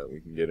things that we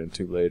can get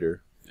into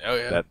later. Oh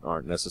yeah. That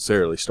aren't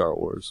necessarily Star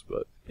Wars,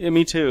 but Yeah,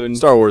 me too. And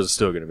Star Wars is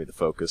still going to be the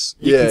focus.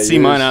 You can see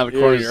mine out of the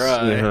corner of your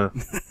eye.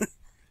 Uh-huh.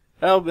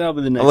 that'll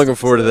be the next. I'm looking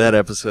forward to episode. that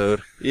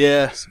episode.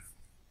 Yeah.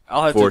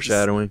 I'll have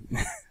Foreshadowing.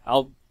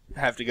 I'll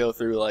have to go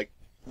through like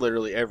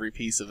literally every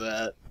piece of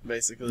that,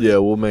 basically. Yeah,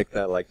 we'll make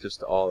that like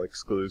just all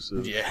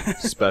exclusive. Yeah.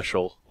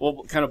 Special.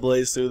 We'll kind of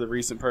blaze through the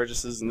recent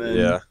purchases and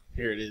then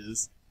here it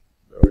is.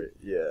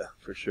 Yeah,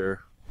 for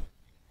sure.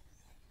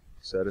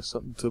 So that is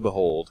something to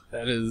behold.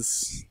 That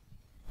is.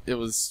 It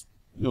was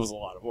a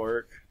lot of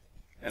work,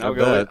 and I I'll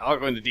bet.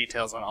 go into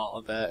details on all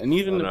of that, and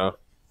even I know. a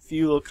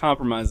few little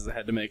compromises I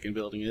had to make in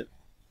building it.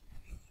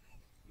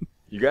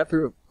 You got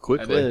through it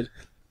quickly. I did.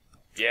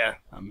 Yeah,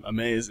 I'm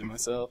amazed at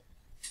myself.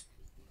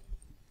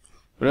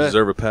 But You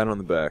deserve a pat on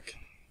the back.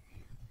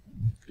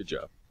 Good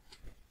job.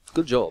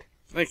 Good job.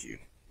 thank you.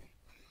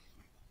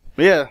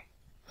 But yeah,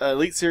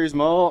 Elite Series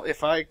Mall.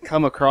 If I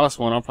come across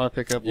one, I'll probably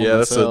pick up one Yeah,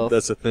 myself.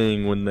 that's a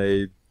thing when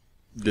they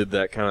did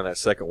that kind of that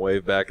second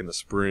wave back in the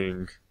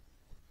spring.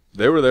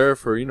 They were there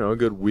for, a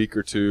good week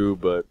or two,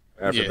 but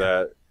after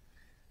that,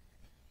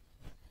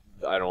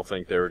 I don't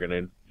think they were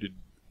going to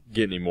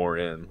get any more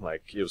in.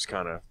 Like, it was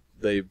kind of,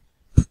 they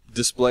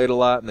displayed a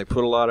lot and they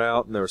put a lot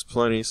out and there was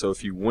plenty. So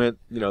if you went,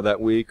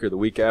 that week or the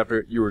week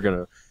after, you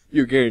were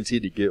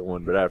guaranteed to get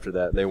one. But after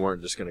that, they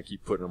weren't just going to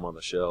keep putting them on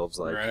the shelves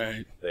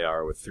like they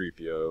are with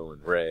 3PO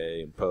and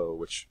Rey and Poe,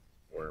 which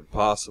were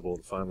impossible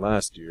to find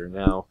last year.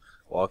 Now,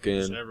 walk in.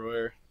 It's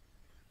everywhere.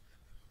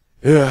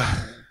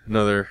 Yeah.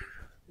 Another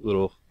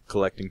little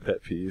collecting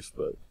pet peeve,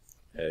 but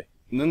hey.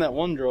 And then that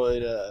one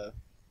droid,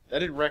 I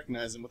didn't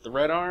recognize him with the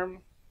red arm.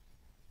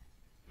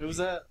 Who was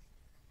that?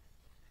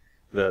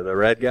 The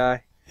red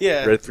guy?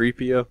 Yeah. Red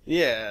 3PO?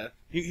 Yeah.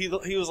 He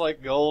was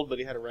like gold, but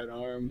he had a red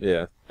arm.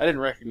 Yeah. I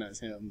didn't recognize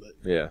him,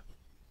 but yeah.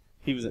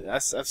 He was.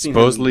 I've seen.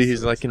 Supposedly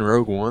he's like in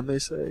Rogue One, they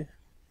say.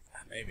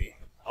 Maybe.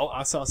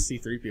 I saw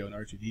C-3PO and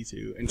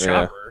R2-D2 and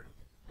Chopper.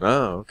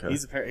 Oh, okay.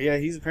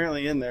 He's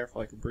apparently in there for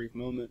like a brief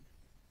moment,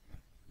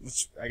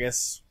 which I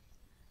guess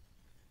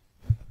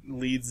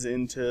leads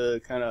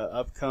into kind of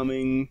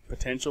upcoming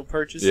potential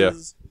purchases. Yeah.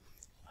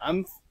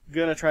 I'm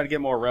gonna try to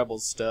get more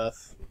Rebels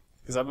stuff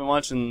because I've been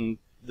watching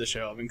the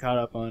show. I've been caught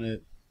up on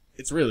it.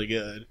 It's really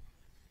good.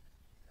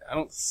 I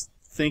don't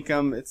think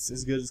it's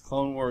as good as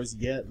Clone Wars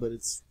yet, but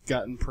it's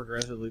gotten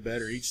progressively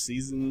better each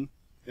season.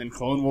 And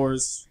Clone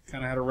Wars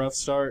kind of had a rough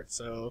start,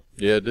 so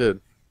yeah, it did.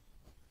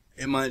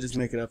 It might just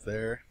make it up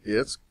there.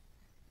 Yeah,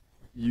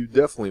 you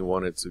definitely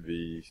want it to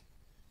be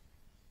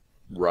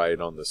right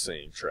on the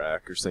same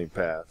track or same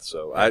path.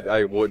 So I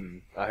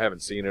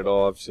haven't seen it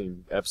all. I've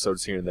seen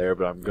episodes here and there,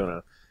 but I'm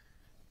gonna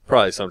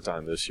probably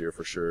sometime this year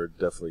for sure.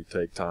 Definitely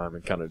take time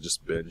and kind of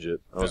just binge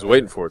it. I was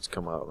waiting for it to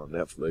come out on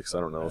Netflix. I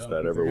don't know if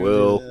that ever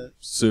will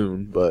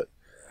soon, but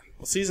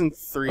well, season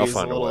 3 is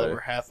a little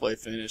over halfway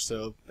finished,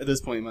 so at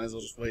this point you might as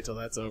well just wait till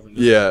that's over. And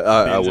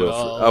I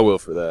will. I will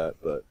for that,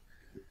 but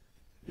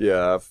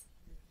yeah, I've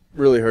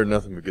really heard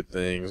nothing but good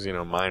things.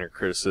 Minor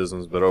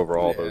criticisms, but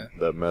overall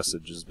the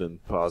message has been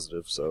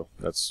positive, so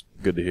that's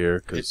good to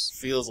hear. Cause it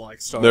feels like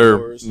Star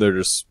Wars. They're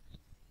just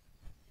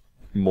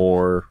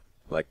more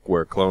like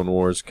where Clone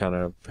Wars kind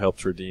of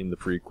helps redeem the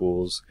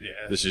prequels.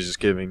 Yeah. This is just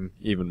giving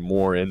even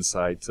more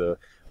insight to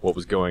what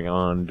was going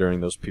on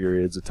during those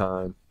periods of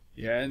time.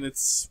 Yeah, and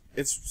it's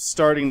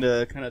starting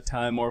to kind of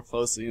tie more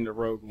closely into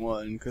Rogue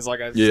One, because like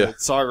I said,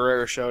 Saw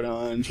Gerrera showed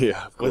on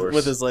of course.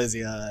 With his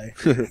lazy eye.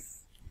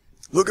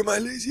 Look at my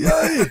lazy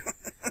eye!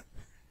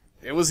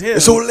 It was him.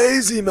 It's so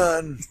lazy,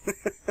 man!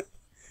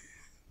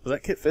 Was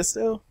that Kit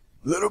Fisto?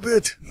 Little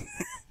bit.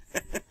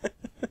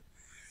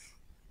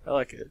 I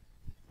like it.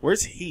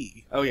 Where's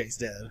he? Oh yeah, he's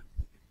dead.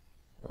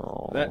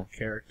 Aww. That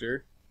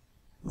character.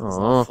 It's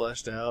all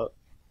fleshed out.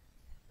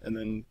 And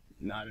then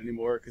not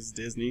anymore, because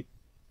Disney.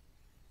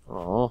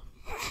 Oh,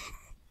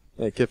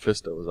 hey, Kit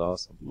Fisto was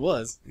awesome.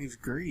 He was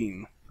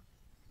green.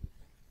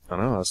 I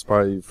know, that's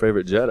probably your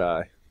favorite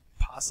Jedi.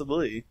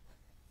 Possibly.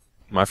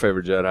 My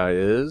favorite Jedi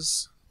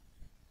is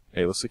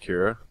Aayla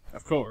Secura.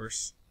 Of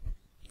course.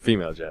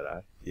 Female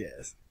Jedi.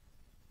 Yes.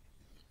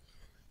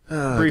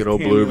 Good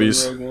old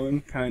bluebies. Rogue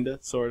One, kinda,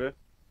 sorta.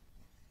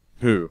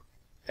 Who?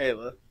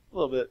 Aayla. A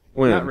little bit.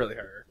 When? Not really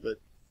her, but...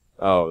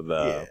 Oh,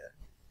 yeah.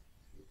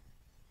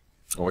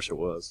 I wish it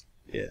was.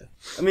 Yeah.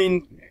 I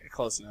mean,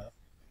 close enough.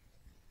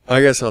 I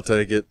guess I'll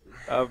take it.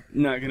 I'm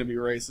not going to be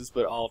racist,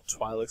 but all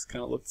Twi'leks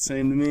kind of look the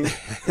same to me.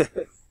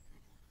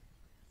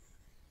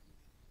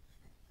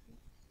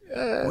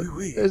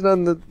 There's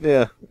nothing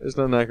there's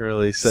nothing I can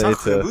really say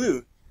to...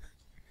 Bleu.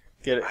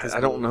 Get it? I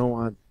don't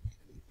know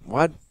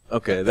why...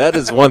 Okay, that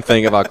is one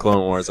thing about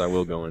Clone Wars I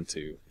will go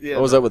into. Yeah,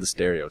 what was up with the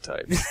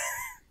stereotypes?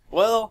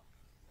 Well,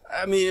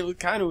 I mean, it was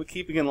kind of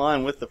keeping in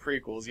line with the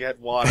prequels. You had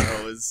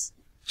Watto as...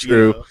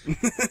 True.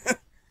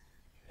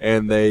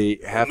 And they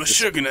have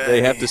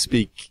to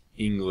speak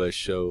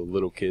English so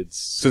little kids,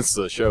 since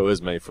the show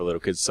is made for little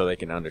kids, so they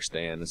can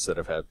understand instead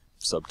of have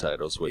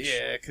subtitles, which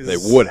they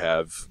would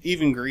have.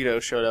 Even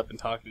Greedo showed up and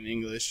talked in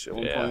English at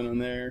one point on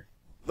there.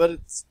 But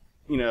it's,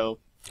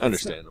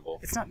 understandable.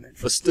 It's not meant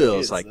for But still,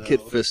 kids, it's like though. Kit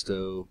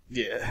Fisto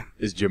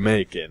is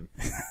Jamaican,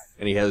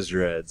 and he has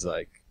dreads.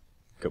 Like,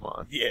 come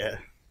on. Yeah.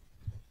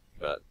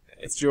 But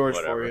it's George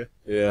whatever. for you.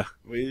 Yeah.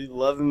 We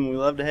love him. We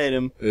love to hate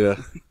him.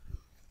 Yeah.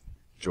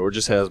 George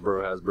is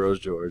Hasbro. Hasbro's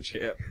George.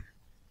 Yeah.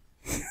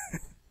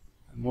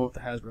 I'm more with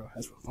the Hasbro.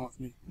 Hasbro wants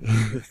me.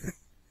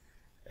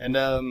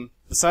 And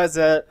besides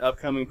that,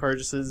 upcoming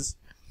purchases,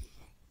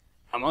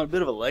 I'm on a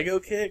bit of a Lego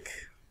kick.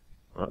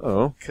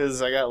 Uh-oh.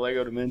 Because I got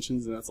Lego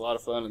Dimensions, and that's a lot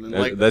of fun. And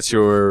then that's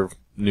your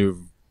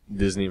new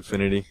Disney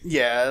Infinity?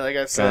 Yeah, like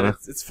I've said,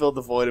 it's filled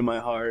the void in my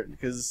heart,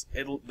 because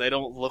they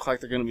don't look like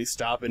they're going to be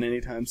stopping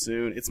anytime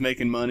soon. It's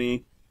making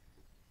money.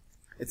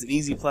 It's an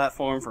easy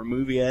platform for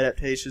movie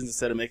adaptations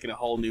instead of making a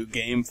whole new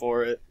game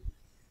for it.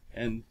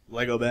 And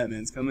Lego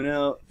Batman's coming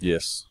out.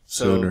 Yes,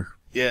 sooner.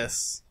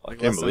 Yes. I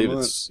can't believe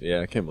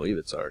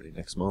it's already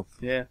next month.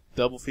 Yeah,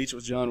 double feature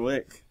with John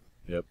Wick.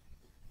 Yep.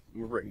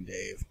 We're bringing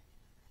Dave.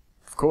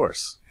 Of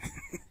course.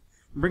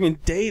 We're bringing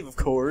Dave, of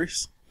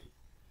course.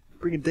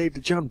 Bringing Dave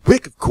to John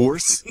Wick, of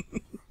course.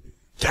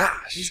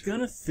 Gosh. He's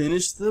gonna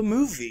finish the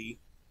movie.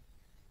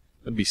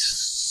 That'd be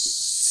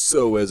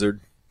so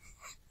wizard.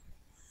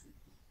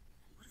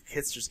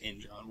 Kitster's in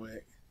John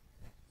Wick?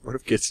 What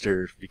if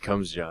Kitster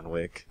becomes John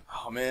Wick?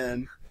 Oh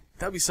man,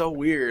 that'd be so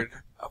weird.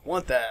 I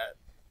want that.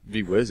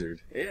 Be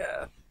Wizard.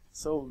 Yeah,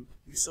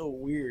 be so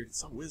weird,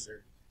 so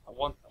wizard. I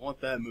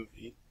want that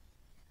movie.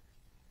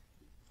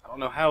 I don't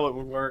know how it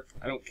would work.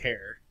 I don't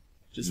care.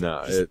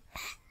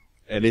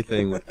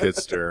 Anything with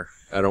Kitster,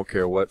 I don't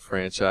care what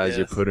franchise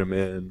you put him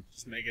in.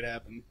 Just make it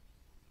happen.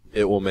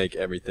 It will make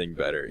everything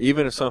better.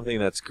 Even if something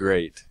that's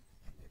great,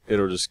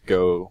 it'll just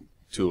go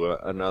to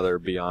another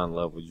beyond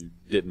level you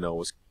didn't know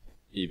was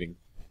even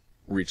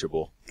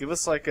reachable. Give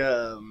us like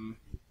you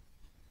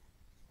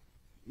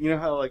know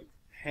how like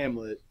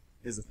Hamlet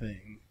is a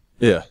thing.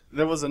 Yeah.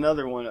 There was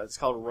another one. It's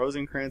called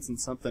Rosencrantz and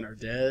Something Are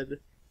Dead,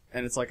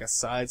 and it's like a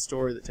side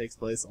story that takes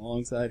place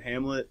alongside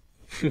Hamlet.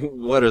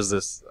 What is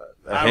this?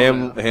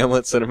 Hamlet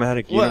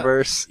cinematic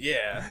universe?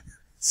 Yeah.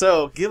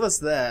 So give us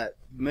that.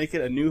 Make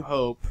it A New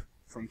Hope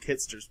from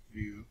Kitster's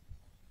view.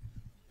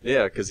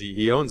 Yeah, because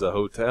he owns a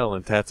hotel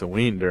in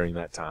Tatooine during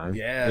that time.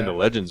 Yeah. In the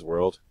Legends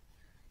world.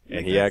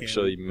 And he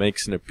actually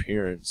makes an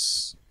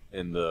appearance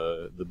in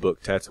the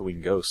book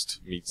Tatooine Ghost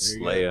meets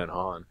Leia and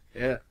Han.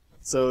 Yeah.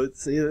 So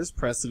there's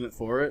precedent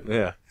for it.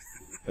 Yeah.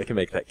 They can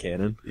make that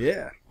canon.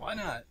 Yeah. Why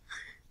not?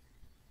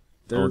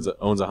 Owns a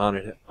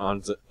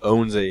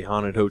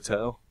haunted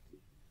hotel.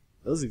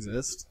 Those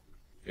exist.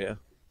 Yeah.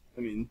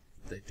 I mean,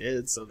 they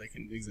did, so they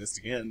can exist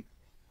again.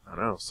 I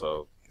know,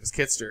 so... It's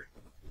Kitster.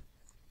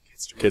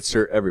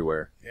 Kitster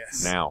everywhere.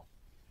 Yes. Now.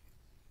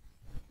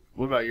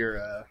 What about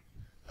your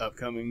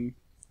upcoming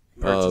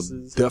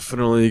purchases?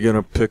 Definitely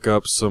gonna pick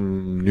up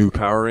some new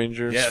Power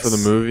Rangers for the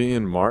movie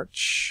in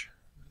March.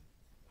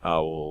 I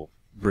will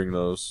bring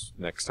those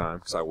next time,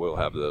 because I will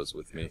have those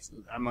with me.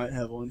 I might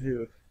have one,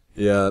 too.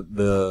 Yeah,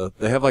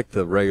 they have like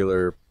the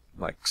regular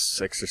like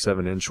 6 or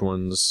 7 inch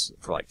ones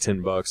for like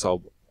 $10.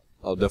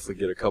 I'll definitely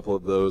get a couple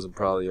of those and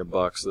probably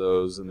unbox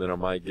those, and then I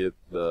might get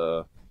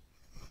the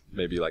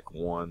maybe like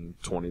one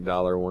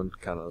 $20 one,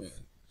 kind of.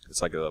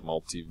 It's like a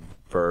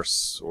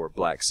multiverse or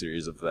Black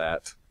Series of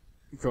that.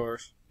 Of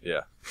course.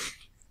 Yeah.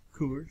 Of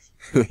course.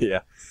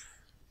 Yeah.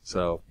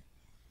 So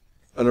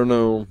I don't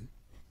know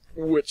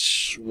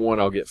which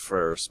one I'll get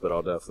first, but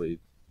I'll definitely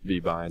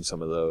be buying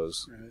some of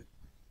those. Right.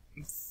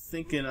 I'm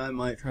thinking I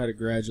might try to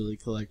gradually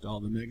collect all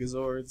the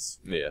Megazords.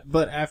 Yeah.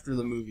 But after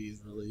the movie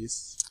is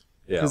released.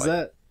 Yeah.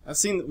 Because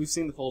we've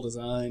seen the full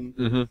design.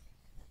 Mm-hmm.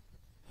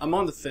 I'm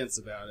on the fence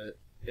about it.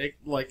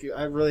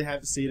 I really have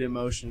to see it in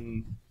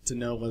motion to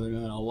know whether or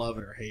not I'll love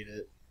it or hate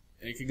it.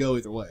 And it could go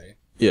either way.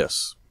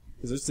 Yes.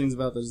 Because there's things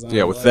about the design.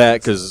 Yeah, with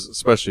that,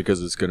 especially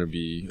because it's going to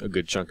be a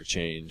good chunk of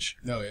change.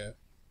 Oh, yeah.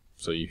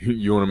 So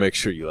you want to make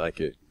sure you like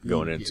it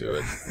going into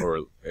it,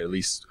 or at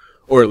least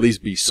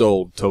be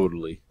sold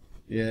totally.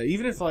 Yeah,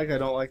 even if I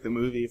don't like the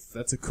movie, if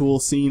that's a cool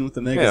scene with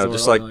the Megazord. Yeah,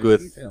 just like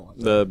with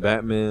the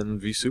Batman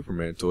v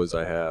Superman toys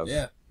I have.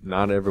 Yeah.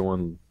 Not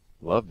everyone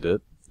loved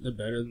it. They're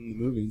better than the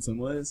movie in some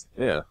ways.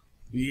 Yeah.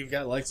 You've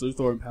got Lex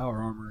Luthor and Power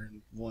Armor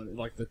and one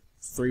like the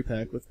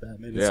 3-pack with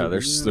Batman. And yeah,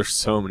 Superman. there's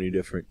so many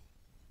different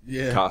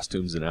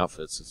costumes and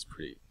outfits. It's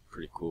pretty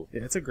cool.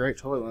 Yeah, it's a great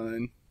toy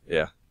line.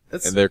 Yeah,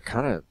 and they're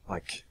kind of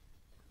like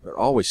they're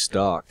always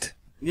stocked.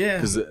 Yeah,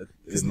 because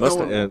it must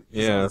have.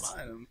 Yeah,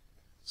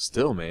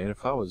 still, man.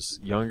 If I was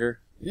younger,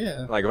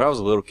 like if I was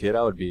a little kid,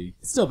 I would be.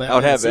 Still bad. I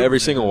would have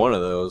every single one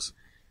of those,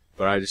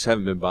 but I just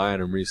haven't been buying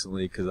them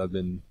recently because I've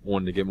been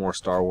wanting to get more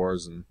Star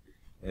Wars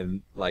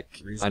and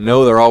like I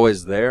know they're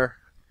always there.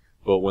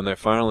 But when they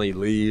finally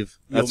leave,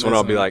 that's when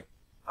I'll be like,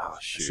 oh,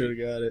 shoot. Should have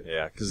got it.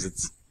 Yeah, because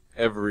it's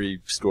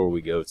every store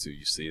we go to,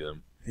 you see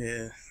them.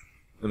 Yeah.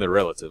 And they're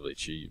relatively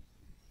cheap.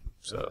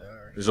 So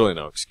there's really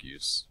no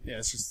excuse. Yeah,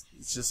 it's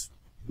just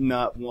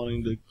not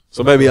wanting to.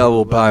 So maybe I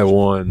will buy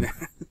one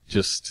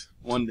just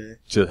one day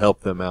to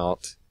help them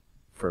out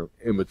for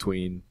in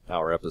between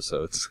our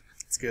episodes.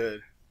 It's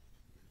good.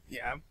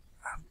 Yeah,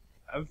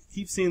 I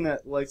keep seeing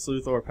that Lex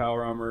Luthor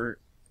Power Armor.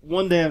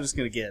 One day I'm just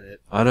going to get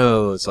it. I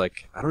know, it's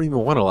like, I don't even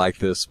want to like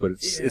this, but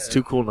it's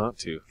too cool not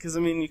to. Because, I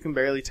mean, you can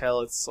barely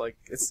tell it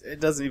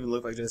doesn't even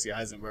look like Jesse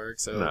Eisenberg,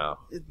 so,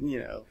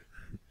 no.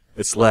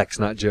 It's Lex,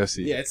 not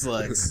Jesse. Yeah, it's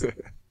Lex.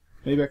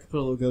 Maybe I could put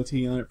a little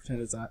goatee on it,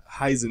 pretend it's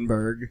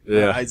Heisenberg.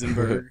 Yeah.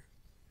 Eisenberg.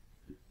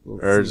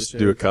 Or just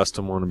do a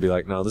custom one and be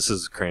like, no, this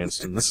is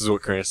Cranston. This is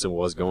what Cranston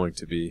was going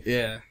to be.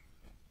 Yeah.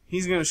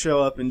 He's going to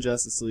show up in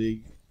Justice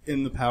League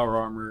in the Power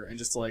Armor and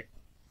just,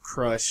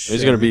 crush.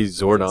 He's going to be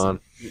Zordon.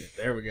 Yeah,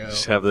 there we go.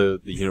 Just have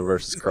the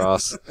universes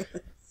cross.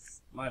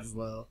 Might as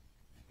well.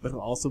 But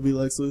he'll also be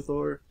Lex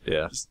Luthor.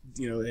 Yeah. Just,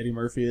 Eddie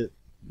Murphy it.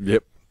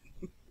 Yep.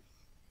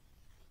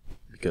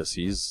 Because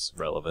he's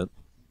relevant.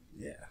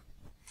 Yeah.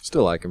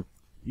 Still like him.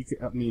 You could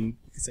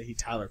say he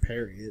Tyler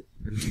Perry it.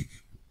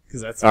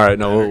 Because that's all right.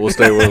 No, we'll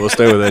stay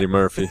with Eddie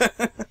Murphy.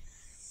 Yeah.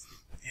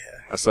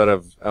 Outside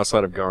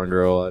of Gone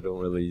Girl, I don't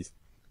really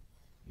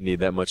need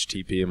that much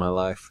TP in my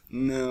life.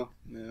 No.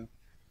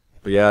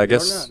 But yeah, I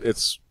guess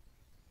it's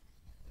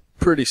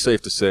pretty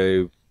safe to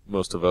say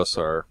most of us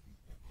are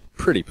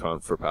pretty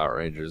pumped for Power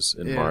Rangers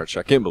in March.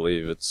 I can't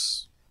believe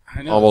it's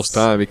almost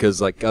time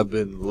because I've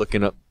been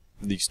looking up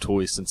these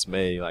toys since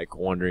May, like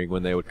wondering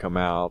when they would come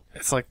out.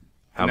 It's like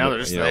now they're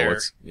just there,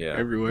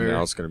 everywhere.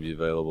 Now it's going to be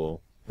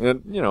available.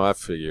 And I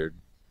figured,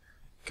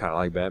 kind of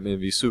like Batman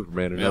v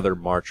Superman, another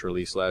March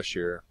release last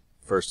year,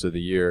 first of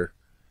the year,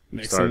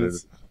 started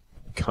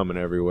coming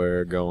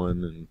everywhere,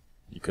 going, and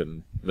you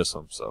couldn't miss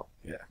them. So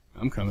yeah,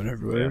 I'm coming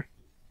everywhere.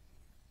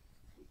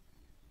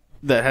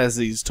 That has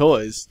these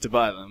toys to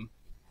buy them.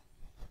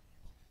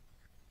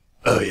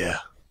 Oh yeah.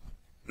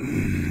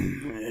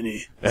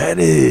 Annie.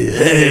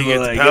 Hey,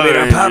 boy, give me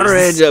the Power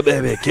Ranger,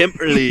 baby,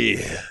 Kimberly.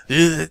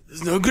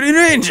 There's no Green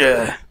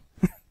Ranger.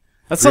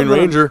 That's Green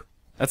Ranger.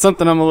 That's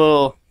something I'm a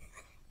little.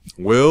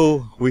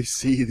 Will we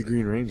see the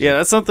Green Ranger? Yeah,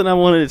 that's something I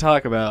wanted to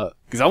talk about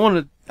because I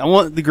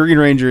want the Green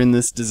Ranger in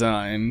this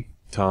design.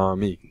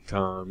 Tommy.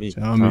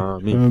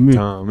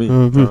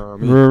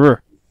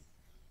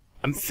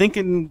 I'm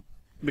thinking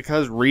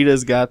because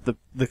Rita's got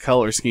the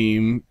color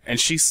scheme, and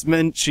she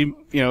in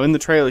the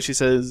trailer she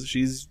says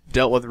she's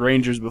dealt with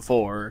Rangers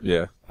before.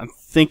 Yeah. I'm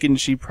thinking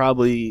she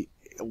probably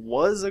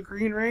was a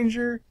Green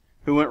Ranger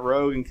who went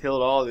rogue and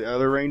killed all the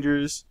other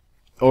Rangers,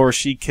 or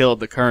she killed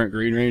the current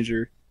Green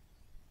Ranger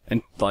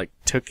and like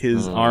took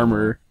his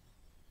armor,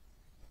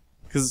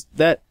 because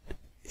that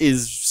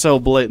is so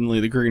blatantly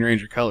the Green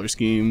Ranger color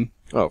scheme.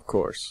 Oh, of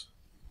course.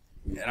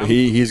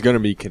 He's going to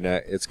be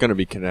It's going to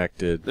be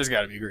connected. There's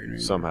got to be a Green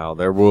Ranger somehow.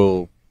 There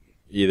will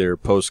either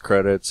post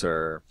credits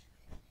or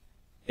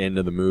end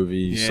of the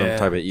movie, some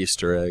type of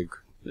Easter egg.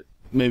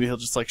 Maybe he'll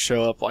just like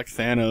show up like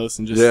Thanos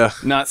and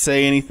just not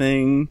say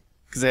anything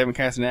because they haven't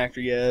cast an actor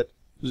yet.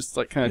 Just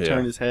like kind of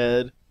turn his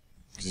head.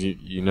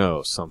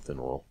 Because something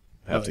will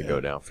have to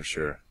go down for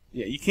sure.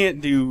 Yeah, you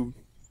can't do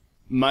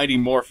Mighty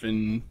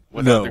Morphin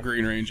without the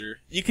Green Ranger.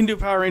 You can do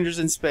Power Rangers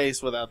in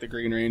space without the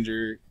Green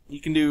Ranger.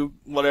 You can do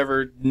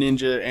whatever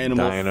ninja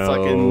animal Dino,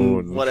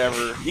 fucking whatever.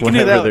 You can whatever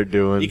do that. They're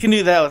doing. You can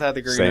do that without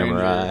the Green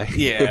Samurai. Ranger.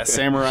 Yeah,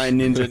 Samurai,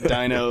 Ninja,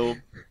 Dino,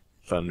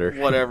 Thunder,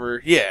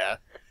 whatever. Yeah,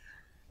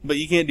 but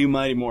you can't do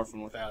Mighty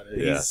Morphin without it.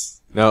 Yeah.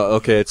 It's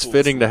cool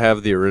fitting to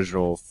have the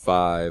original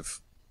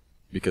 5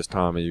 because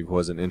Tommy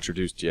wasn't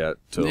introduced yet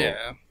till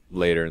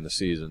later in the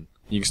season.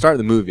 You can start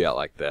the movie out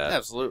like that.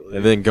 Absolutely.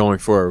 And then going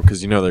forward, because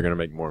they're going to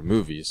make more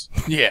movies.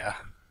 Yeah.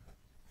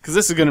 Because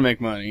this is going to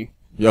make money.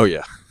 Oh,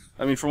 yeah.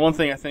 I mean, for one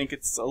thing, I think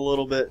it's a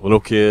little bit...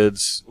 Little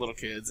kids.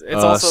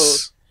 It's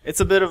also... It's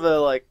a bit of a,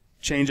 like,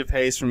 change of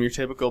pace from your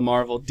typical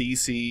Marvel,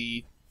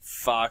 DC,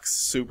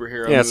 Fox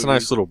superhero Yeah, it's movies. a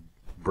nice little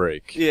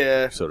break.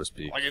 Yeah. So to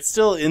speak. Like, it's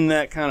still in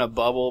that kind of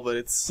bubble, but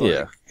it's,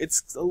 like,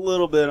 it's a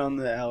little bit on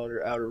the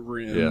outer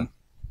rim,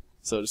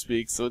 so to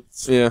speak. So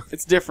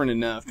it's different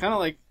enough. Kind of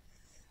like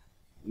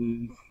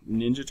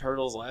Ninja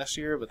Turtles last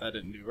year, but that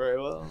didn't do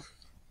very well.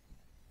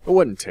 It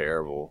wasn't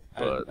terrible,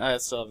 but I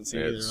still haven't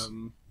seen either of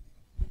them.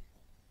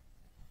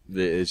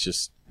 It's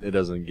just, it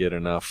doesn't get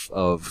enough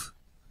of...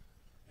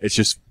 It's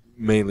just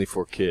mainly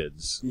for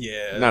kids.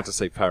 Yeah. Not to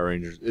say Power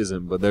Rangers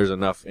isn't, but there's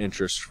enough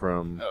interest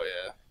from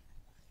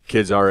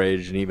kids our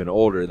age and even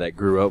older that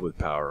grew up with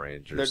Power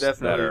Rangers. They're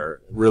definitely that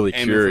are really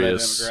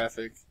curious. For that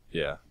demographic.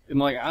 Yeah. And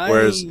like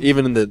whereas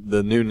even in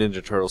the new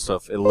Ninja Turtle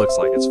stuff, it looks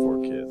like it's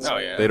for kids. Oh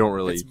yeah. They don't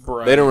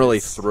really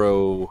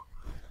throw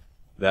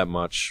that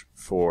much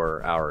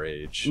for our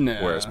age.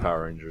 No. Whereas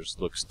Power Rangers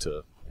looks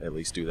to at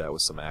least do that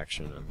with some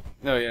action.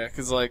 Oh yeah,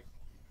 because like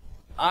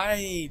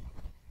I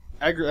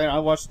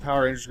watched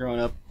Power Rangers growing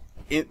up.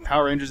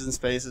 Power Rangers in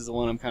Space is the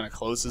one I'm kind of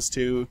closest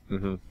to,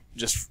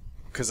 just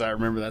because I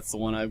remember that's the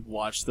one I've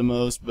watched the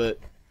most. But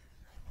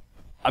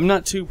I'm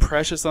not too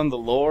precious on the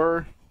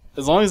lore.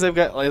 As long as they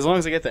get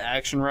the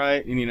action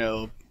right,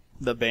 and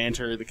the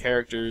banter, the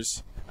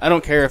characters, I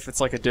don't care if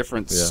it's like a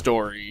different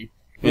story.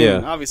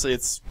 And obviously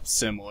it's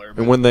similar.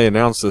 And when they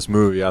announced this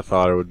movie, I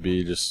thought it would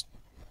be just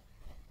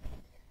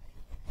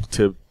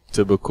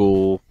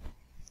typical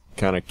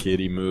kind of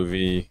kiddie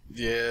movie.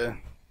 Yeah.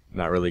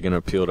 Not really going to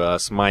appeal to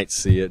us. Might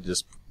see it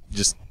just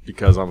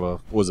because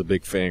was a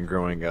big fan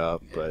growing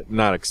up, but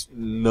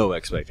no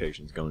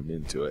expectations going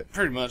into it.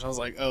 Pretty much, I was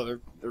like, oh,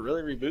 they're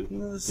really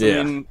rebooting this. Yeah.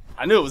 I mean,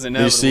 I knew it was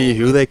inevitable. You see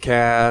who they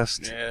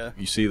cast. Yeah.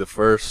 You see the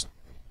first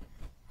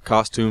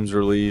costumes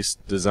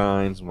released,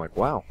 designs. I'm like,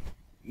 wow.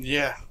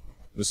 Yeah.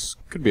 This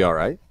could be all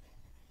right.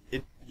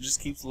 It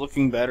just keeps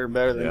looking better and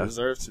better than it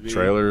deserves to be.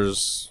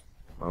 Trailers,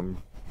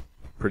 I'm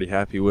pretty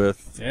happy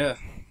with. Yeah.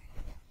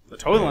 The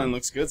toy line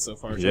looks good so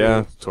far, too.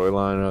 Yeah, toy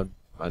line.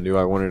 I knew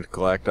I wanted to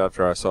collect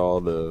after I saw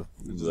the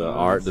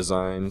art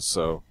designs.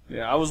 So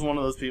yeah, I was one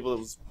of those people that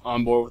was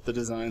on board with the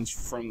designs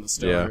from the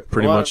start. Yeah,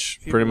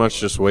 pretty much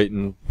just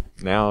waiting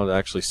now to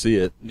actually see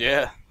it.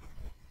 Yeah.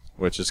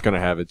 Which is going to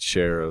have its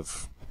share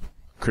of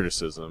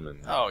criticism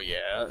and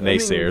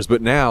naysayers.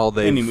 But now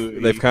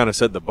they've kind of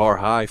set the bar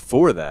high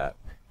for that.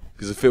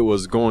 Because if it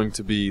was going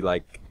to be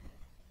like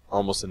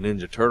almost a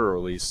Ninja Turtle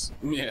release,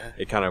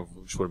 it kind of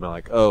would have been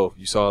like, oh,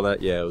 you saw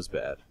that? Yeah, it was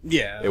bad.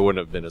 Yeah. It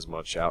wouldn't have been as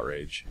much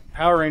outrage.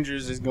 Power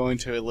Rangers is going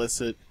to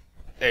elicit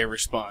a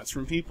response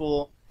from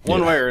people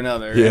one way or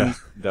another. Yeah,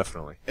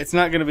 definitely. It's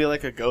not going to be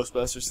like a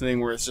Ghostbusters thing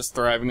where it's just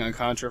thriving on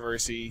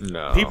controversy.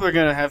 No. People are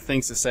going to have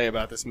things to say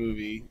about this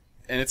movie.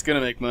 And it's going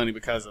to make money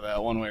because of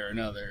that, one way or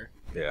another.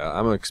 Yeah,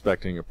 I'm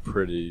expecting a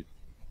pretty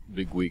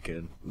big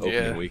weekend,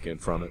 opening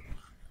weekend from it.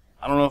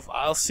 I don't know if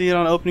I'll see it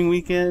on opening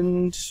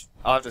weekend.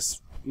 I'll have to,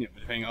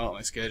 depending on what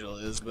my schedule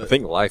is. But I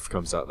think Life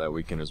comes out that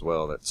weekend as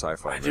well, that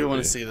sci-fi movie. I do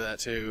want to see that,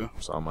 too.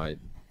 So I might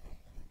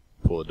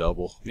pull a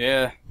double.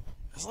 Yeah.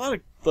 There's a lot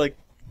of,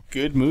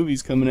 good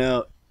movies coming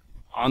out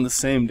on the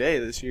same day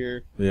this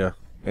year. Yeah,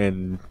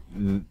 and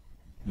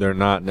they're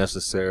not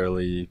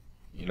necessarily,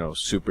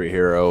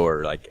 superhero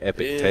or,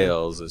 epic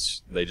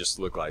tales. They just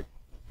look like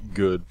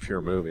good,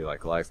 pure movie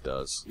like Life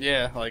does.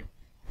 Yeah,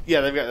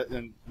 they've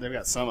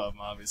got some of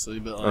them, obviously,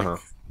 but, I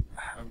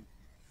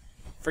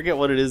forget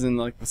what it is in,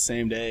 the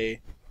same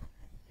day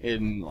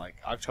in,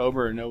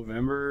 October or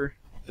November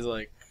is,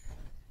 I'm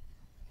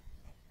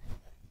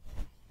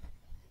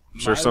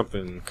sure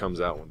something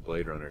comes out when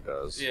Blade Runner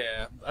does.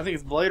 Yeah, I think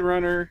it's Blade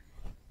Runner,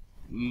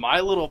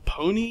 My Little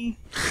Pony,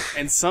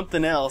 and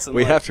something else. And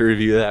we have to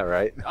review that,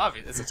 right?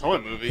 Obviously, it's a toy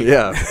movie.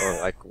 Yeah,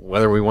 or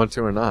whether we want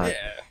to or not.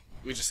 Yeah,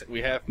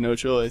 we have no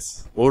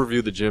choice. We'll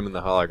review the gym and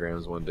the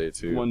holograms one day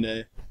too. One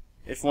day,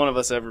 if one of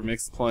us ever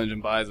makes the plunge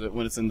and buys it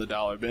when it's in the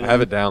dollar bin. I have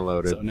it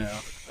downloaded. So no,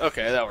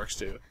 okay, that works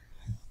too.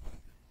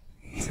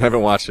 I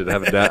haven't watched it.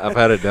 I've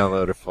had it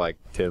downloaded for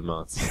 10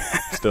 months.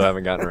 Still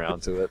haven't gotten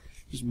around to it.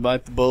 Just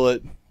bite the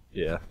bullet.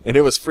 Yeah, and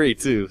it was free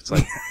too. It's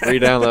free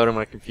download on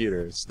my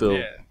computer. It's still.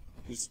 Yeah.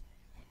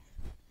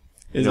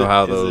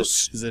 How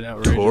those is it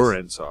outrageous?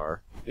 Torrents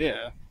are.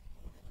 Yeah.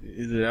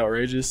 Is it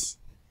outrageous?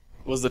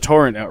 Was the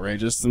torrent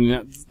outrageous? I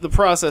mean, the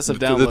process of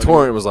downloading. The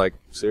torrent was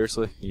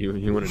seriously? You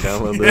want to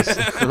download this?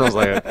 And I was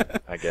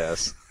I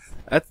guess.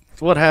 That's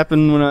what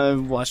happened when I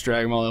watched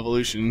Dragon Ball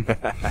Evolution.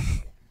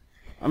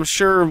 I'm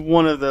sure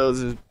one of those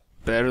is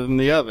better than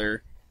the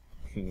other.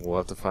 We'll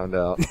have to find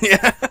out.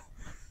 Yeah.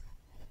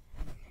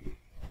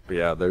 But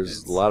yeah,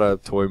 there's a lot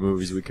of toy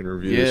movies we can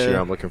review this year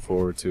I'm looking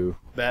forward to.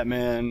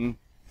 Batman,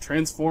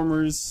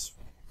 Transformers.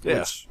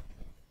 Yeah. Which,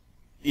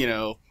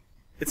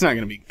 it's not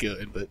going to be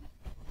good, but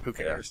who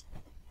cares? Yeah.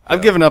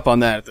 I've given up on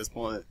that at this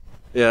point.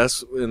 Yeah,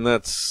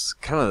 that's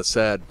kind of the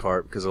sad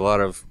part, because a lot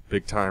of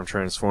big-time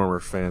Transformer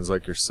fans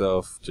like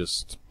yourself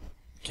just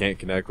can't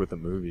connect with the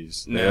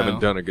movies. They haven't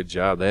done a good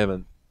job. They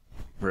haven't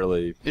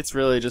really... It's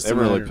really just... They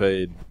haven't really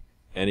paid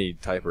any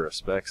type of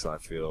respects, I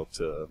feel,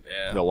 to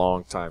the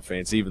long-time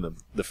fans, even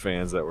the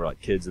fans that were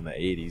kids in the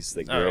 80s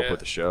that grew up with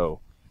the show.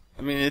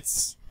 I mean,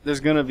 there's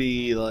going to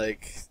be,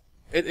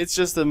 it's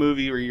just a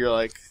movie where you're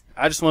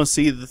I just want to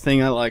see the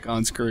thing I like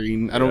on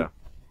screen. I don't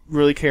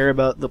really care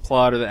about the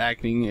plot or the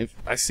acting. If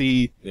I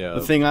see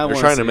the thing I want to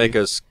see. They're trying to make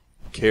us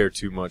care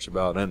too much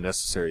about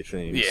unnecessary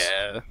things.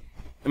 Yeah.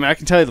 I mean, I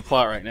can tell you the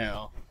plot right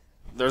now.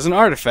 There's an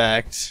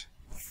artifact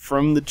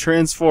from the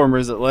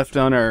Transformers that left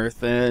on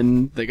Earth,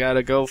 and they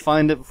gotta go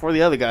find it before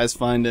the other guys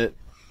find it.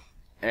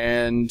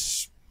 And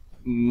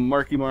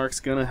Marky Mark's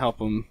gonna help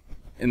them.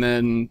 And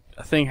then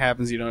a thing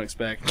happens you don't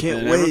expect.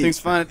 Can't wait. Everything's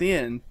fine at the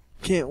end.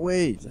 Can't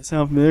wait. Does that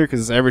sound familiar?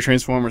 Because it's every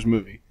Transformers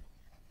movie.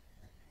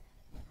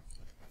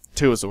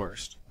 2 is the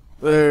worst.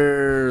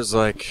 There's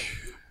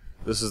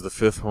this is the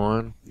 5th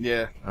one.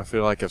 Yeah. I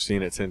feel like I've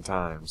seen it 10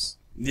 times.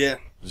 Yeah.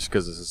 Just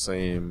because it's the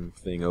same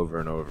thing over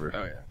and over.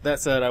 Oh, yeah. That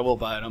said, I will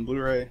buy it on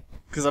Blu-ray.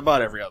 Because I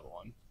bought every other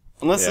one.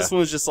 Unless this one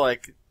was just,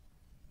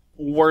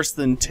 worse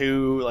than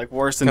 2,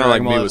 worse than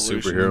Dragon Ball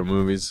Evolution. Kind of like me with superhero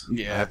movies.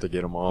 Yeah. I have to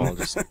get them all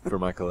just for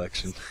my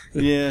collection.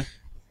 Yeah.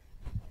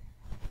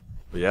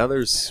 But yeah,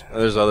 there's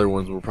other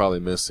ones we're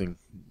probably missing.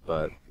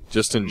 But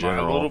just in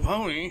general. My Little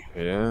Pony.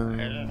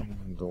 Yeah.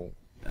 Don't.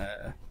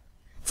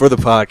 For the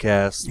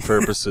podcast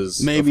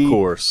purposes, of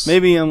course.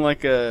 Maybe on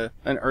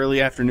an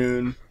early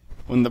afternoon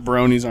when the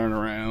bronies aren't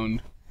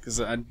around, because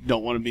I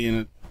don't want to be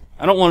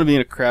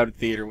in a crowded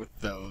theater with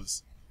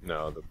those.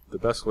 No, the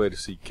best way to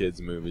see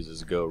kids' movies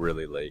is to go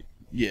really late.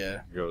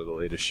 Yeah. Go to the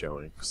latest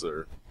showing, because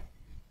they're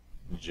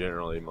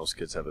generally most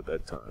kids have a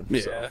bedtime.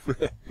 Yeah.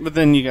 So. But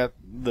then you got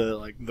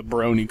the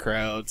brony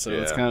crowd, so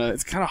it's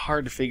kind of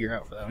hard to figure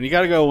out for that one. You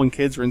got to go when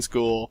kids are in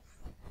school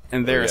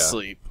and they're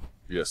asleep.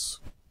 Yes.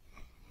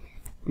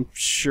 I'm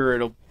sure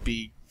it'll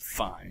be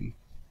fine.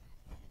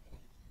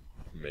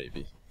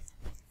 Maybe.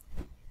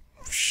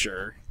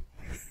 Sure.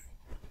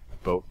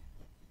 But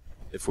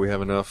if we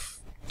have enough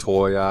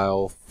toy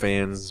aisle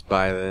fans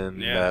by then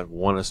that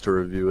want us to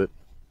review it,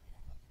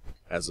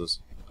 as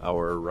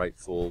our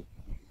rightful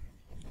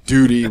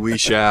duty, we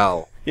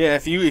shall. Yeah,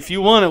 if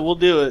you want it, we'll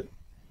do it.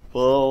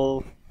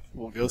 We'll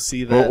go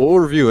see that. We'll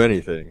review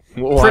anything.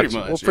 We'll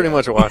pretty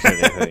much watch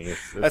anything.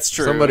 If That's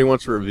true. Somebody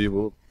wants to review,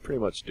 we'll pretty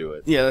much do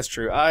it. Yeah, that's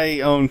true. I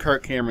own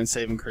Kirk Cameron's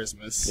Saving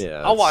Christmas.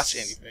 Yeah, I'll watch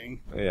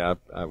anything. Yeah,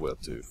 I will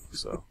too.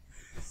 So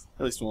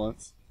at least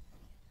once.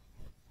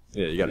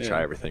 Yeah, you got to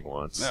try everything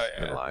once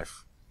in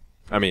life.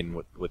 I mean,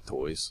 with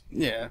toys.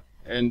 Yeah,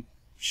 and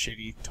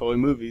shitty toy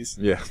movies.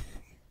 Yeah.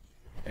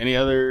 Any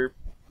other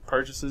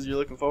purchases you're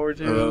looking forward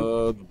to?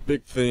 The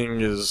big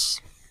thing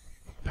is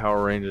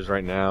Power Rangers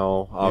right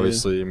now.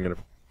 Obviously, I'm going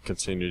to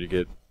continue to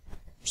get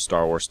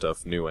Star Wars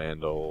stuff, new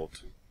and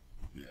old.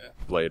 Yeah.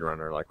 Blade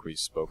Runner, like we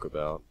spoke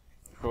about.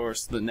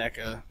 course, the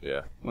NECA.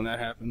 Yeah. When that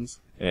happens.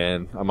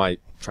 And I might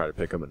try to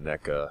pick up a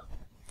NECA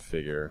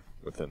figure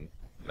within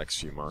the next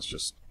few months,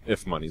 just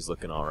if money's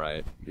looking all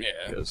right. Yeah.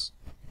 Because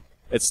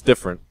it's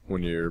different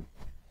when you're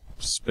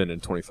spending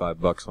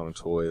 $25 on a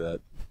toy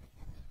that,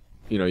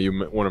 you know,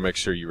 you want to make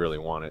sure you really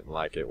want it and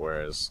like it,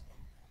 whereas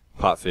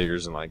pop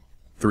figures and like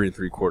 3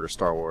 3/4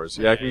 Star Wars,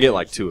 I can get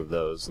like 2 of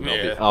those and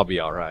I'll be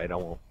all right. I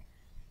won't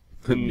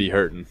be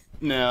hurting.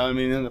 No, I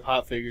mean, then the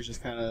pop figures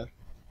just kind of,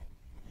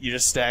 you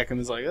just stack them.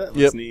 It's like, that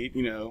looks neat,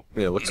 you know.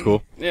 Yeah, it looks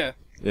cool. Yeah.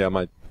 Yeah,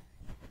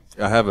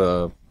 I have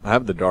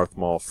the Darth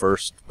Maul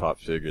first pop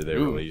figure they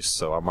released,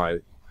 so I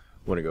might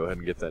want to go ahead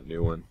and get that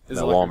new one. That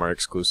Walmart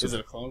exclusive. Is it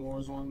a Clone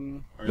Wars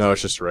one? No,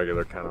 it's just a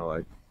regular kind of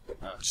like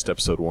just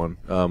episode 1.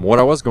 What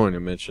I was going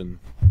to mention,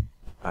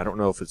 I don't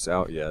know if it's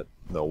out yet.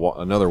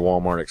 Another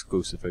Walmart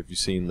exclusive. Have you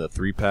seen the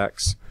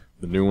 3-packs?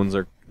 The new ones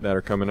that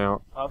are coming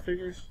out. Pop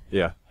figures?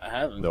 Yeah. I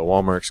haven't. The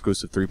Walmart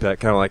exclusive 3-pack,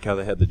 kind of like how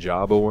they had the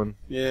Jabba one.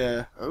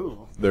 Yeah.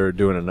 Oh. They're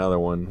doing another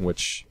one,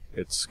 which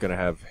it's gonna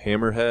have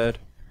Hammerhead,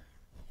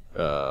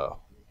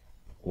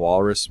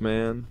 Walrus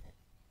Man,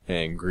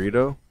 and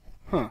Greedo.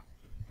 Huh.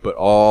 But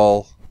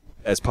all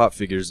as pop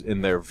figures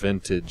in their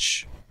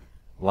vintage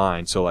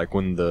line. So like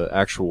when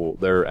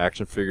their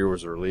action figure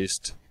was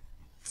released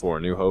for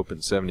A New Hope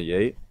in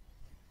 '78,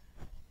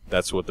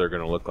 that's what they're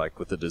going to look like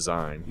with the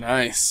design.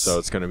 Nice. So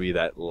it's going to be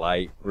that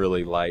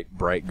really light,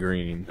 bright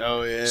green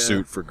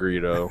suit for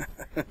Greedo,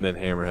 then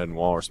Hammerhead and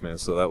Walrus Man.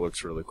 So that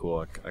looks really cool.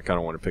 I kind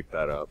of want to pick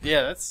that up.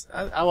 Yeah,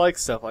 I like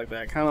stuff like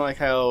that. Kind of like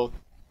how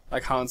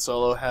like Han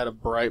Solo had a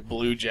bright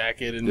blue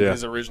jacket in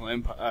his original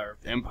Empire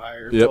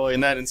toy,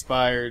 and that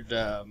inspired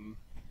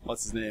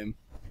what's his name,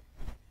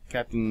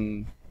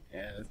 Captain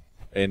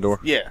Andor.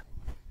 Yeah.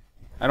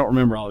 I don't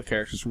remember all the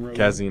characters from Rogue One.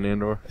 Cassian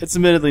Andor. It's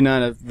admittedly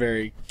not a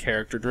very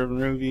character-driven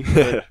movie,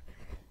 but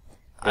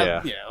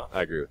I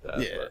agree with that.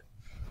 Yeah, but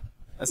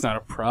that's not a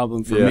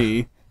problem for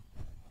me.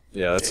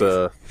 Yeah,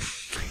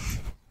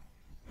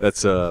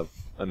 that's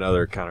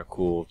another kind of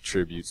cool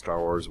tribute Star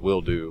Wars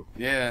will do.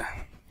 Yeah,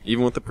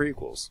 even with the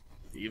prequels.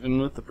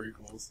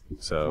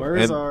 So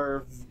where's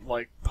our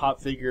like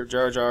pop figure of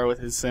Jar Jar with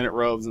his Senate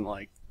robes and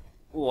like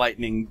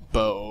lightning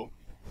bow?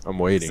 I'm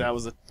waiting. That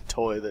was a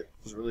toy that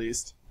was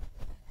released.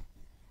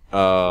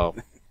 Oh,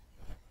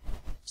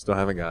 still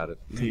haven't got it.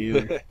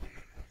 Either.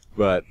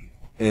 But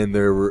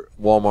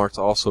Walmart's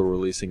also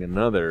releasing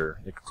another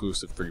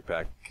exclusive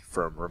 3-pack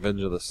from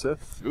Revenge of the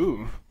Sith.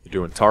 Ooh, they're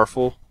doing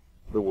Tarful,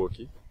 the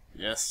Wookiee.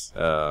 Yes.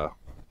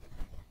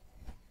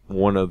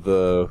 One of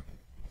the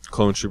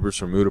clone troopers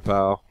from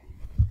Utapau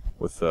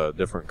with a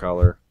different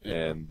color,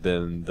 and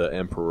then the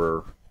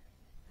Emperor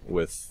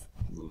with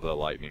the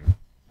lightning.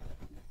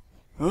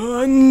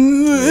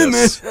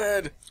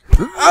 Unlimited.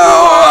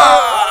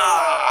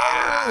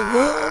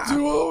 I'm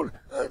too old.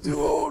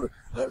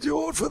 I'm too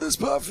old for this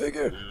pop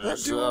figure. I'm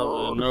too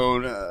old.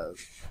 Known as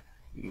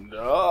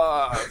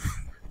Darth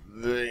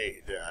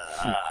Vader.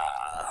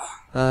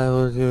 I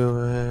will do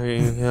whatever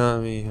you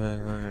tell me.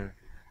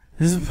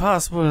 Is it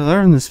possible to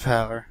learn this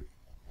power?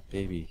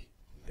 Baby,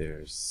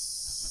 there's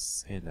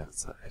sand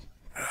outside.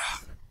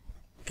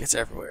 Gets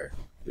everywhere.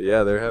 But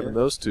yeah, they're having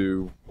those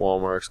 2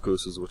 Walmart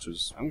exclusives, which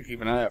is... I'm going to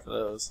keep an eye out for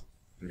those.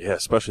 Yeah,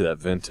 especially that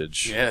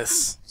vintage.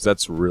 Yes.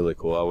 That's really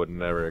cool. I would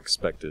never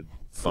expected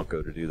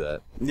Funko to do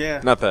that.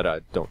 Yeah. Not that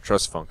I don't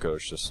trust Funko,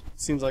 it's just...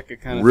 Seems like a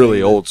kind of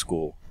really old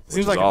school.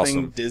 Seems like awesome.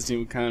 A thing Disney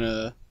would kind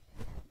of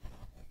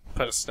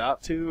put a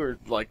stop to or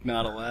like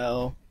not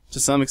allow to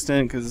some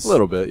extent because... A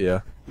little bit, yeah.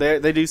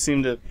 They do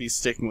seem to be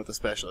sticking with the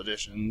special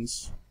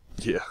editions.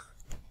 Yeah.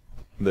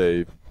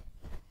 I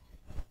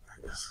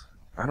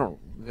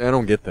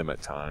don't get them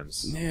at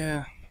times.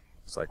 Yeah.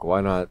 It's like, why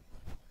not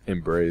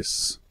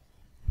embrace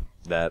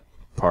that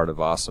part of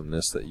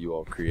awesomeness that you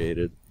all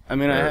created? I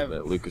mean, that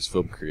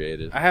Lucasfilm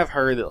created. I have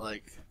heard that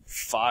like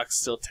Fox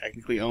still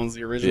technically owns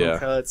the original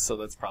cuts, so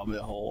that's probably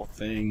a whole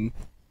thing.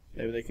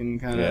 Maybe they can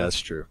kind of... Yeah, that's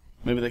true.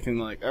 Maybe they can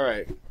like, all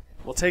right,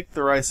 we'll take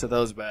the rights to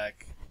those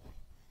back,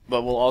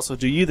 but we'll also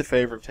do you the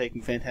favor of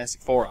taking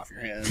Fantastic Four off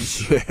your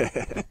hands.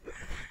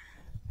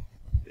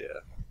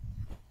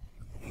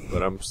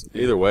 But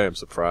either way, I'm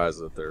surprised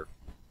that they're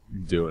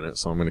doing it,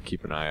 so I'm going to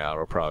keep an eye out.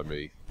 It'll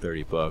probably be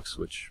 $30,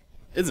 which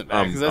isn't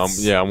bad.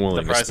 I'm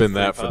willing to spend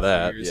that for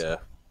that. Figures. Yeah,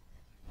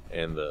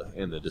 and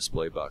the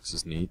display box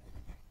is neat.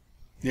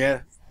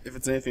 Yeah, if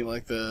it's anything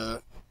like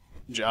the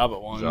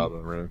Jabba one,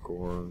 Jabba,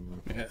 Rancor,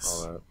 and yes,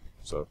 all that.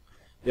 So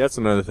yeah, that's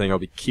another thing I'll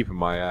be keeping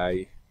my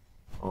eye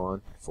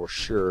on for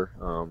sure.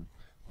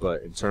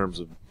 But in terms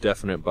of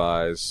definite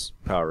buys,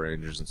 Power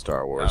Rangers and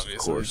Star Wars,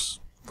 obviously.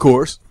 of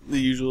course,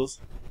 the usuals.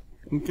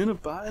 I'm gonna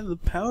buy the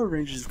Power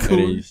Rangers, of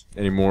course.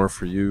 Any more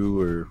for you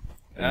or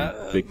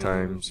big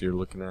times you're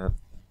looking at?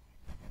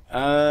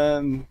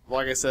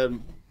 Like I said,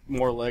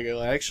 more Lego.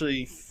 I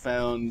actually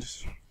found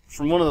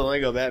from one of the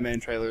Lego Batman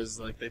trailers,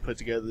 like they put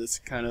together this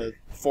kind of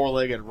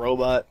 4-legged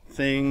robot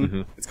thing.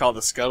 Mm-hmm. It's called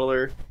the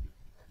Scuttler,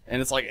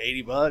 and it's like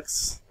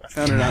 $80. I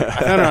found it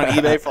on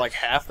eBay for like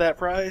half that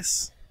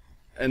price,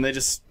 and they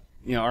just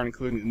aren't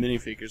including the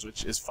minifigures,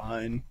 which is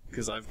fine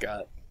because I've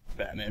got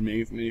Batman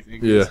minifigures.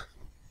 Yeah.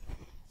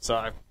 So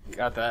I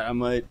got that. I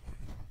might.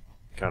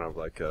 Kind of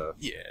like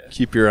Yeah.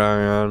 keep your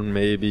eye on,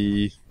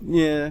 maybe.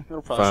 Yeah,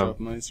 it'll probably If show I'm- up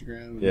on my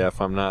Instagram. Yeah, if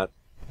I'm not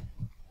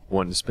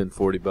wanting to spend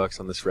 $40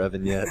 on this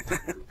Revan yet.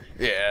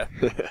 Yeah.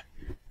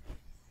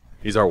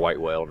 He's our white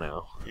whale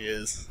now. He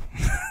is.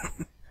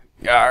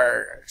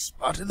 Yarr,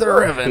 spotted the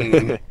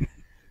Revan.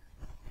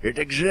 It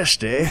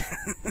exists, eh?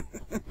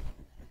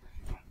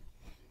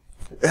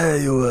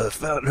 You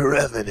found a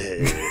Revan,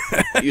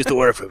 eh? Used to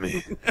work for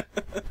me.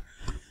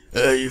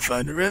 You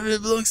find a Revan,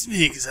 it belongs to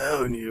me because I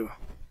own you.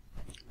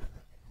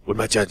 With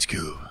my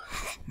chanchku.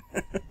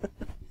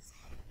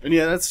 And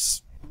yeah,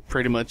 that's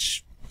pretty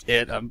much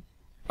it. I'm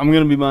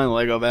gonna be buying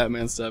Lego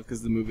Batman stuff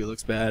because the movie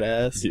looks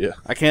badass. Yeah.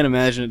 I can't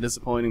imagine it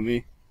disappointing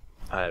me.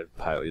 I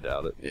highly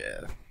doubt it.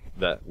 Yeah.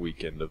 That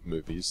weekend of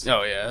movies.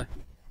 Oh yeah.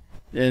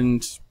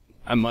 And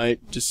I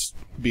might just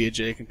be a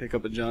Jake and pick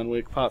up a John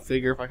Wick pop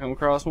figure if I come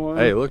across one.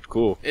 Hey, it looked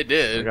cool. It I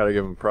did. gotta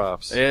give him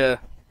props. Yeah.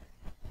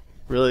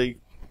 Really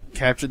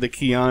captured the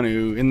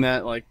Keanu in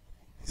that like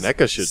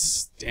NECA should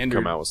standard.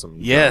 come out with some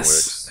John Yes,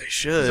 Wicks. they 'Cause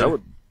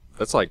should.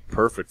 that's like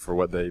perfect for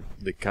what the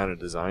kind of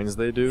designs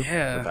they do.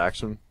 Yeah. With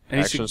action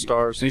And he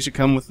stars. And he should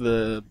come with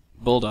the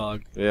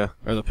bulldog Yeah.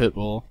 or the pit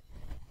bull.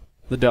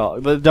 The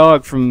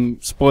dog from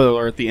spoiler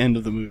alert at the end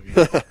of the movie.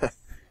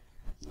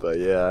 But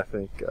yeah, I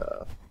think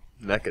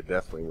NECA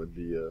definitely would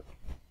be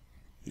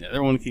Yeah,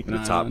 they're one to keep an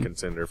the eye top on.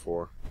 contender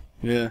for.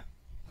 Yeah.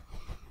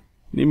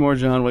 Need more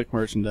John Wick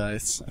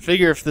merchandise. I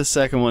figure if this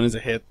second one is a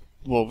hit,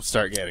 we'll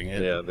start getting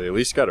it. Yeah, they at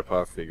least got a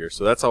pop figure,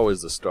 so that's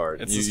always the start.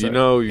 It's You, the you start.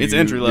 know It's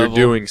entry you're level.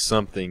 doing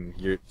something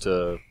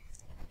to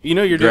You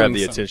know you're grab doing the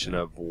something. attention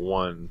of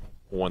one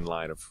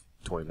line of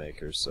toy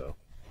makers. So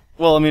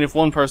Well, I mean, if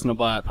one person will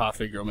buy it, pop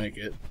figure will make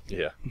it.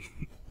 yeah,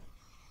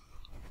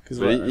 Because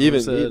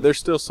but there's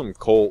still some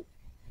cult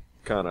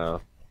kind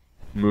of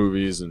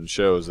movies and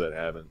shows that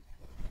haven't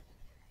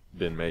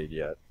been made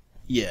yet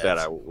yeah, that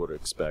I would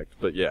expect.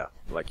 But yeah,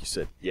 like you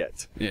said,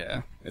 yet.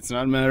 yeah, it's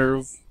not a matter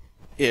of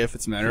if,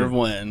 it's a matter of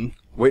when.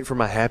 Waiting for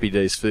my Happy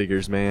Days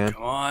figures, man.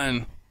 Come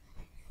on.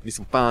 Need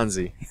some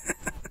Fonzie.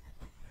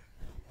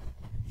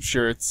 I'm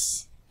sure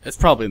it's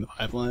probably in the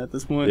pipeline at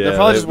this point. Yeah, they're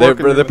probably just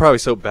working. they're probably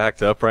so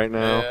backed up right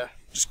now. Yeah,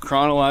 just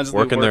chronologically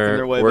Working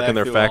their- way working back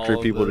their through factory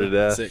all of people the to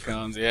death.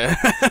 Sitcoms, yeah.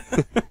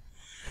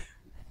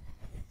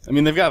 I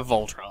mean, they've got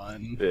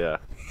Voltron. Yeah.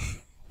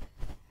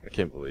 I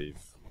can't believe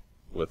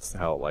with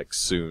how like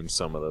soon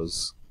some of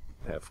those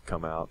have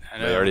come out. I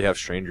They know. already have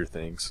Stranger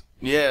Things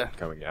Yeah.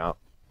 coming out.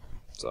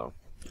 So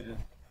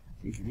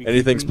We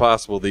anything's keep-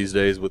 possible these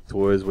days with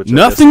toys, which I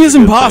Nothing guess is a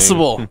good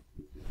impossible. thing.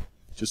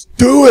 Just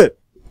do it.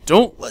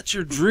 Don't let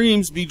your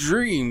dreams be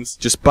dreams.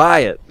 Just buy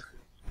it.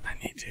 I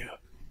need to.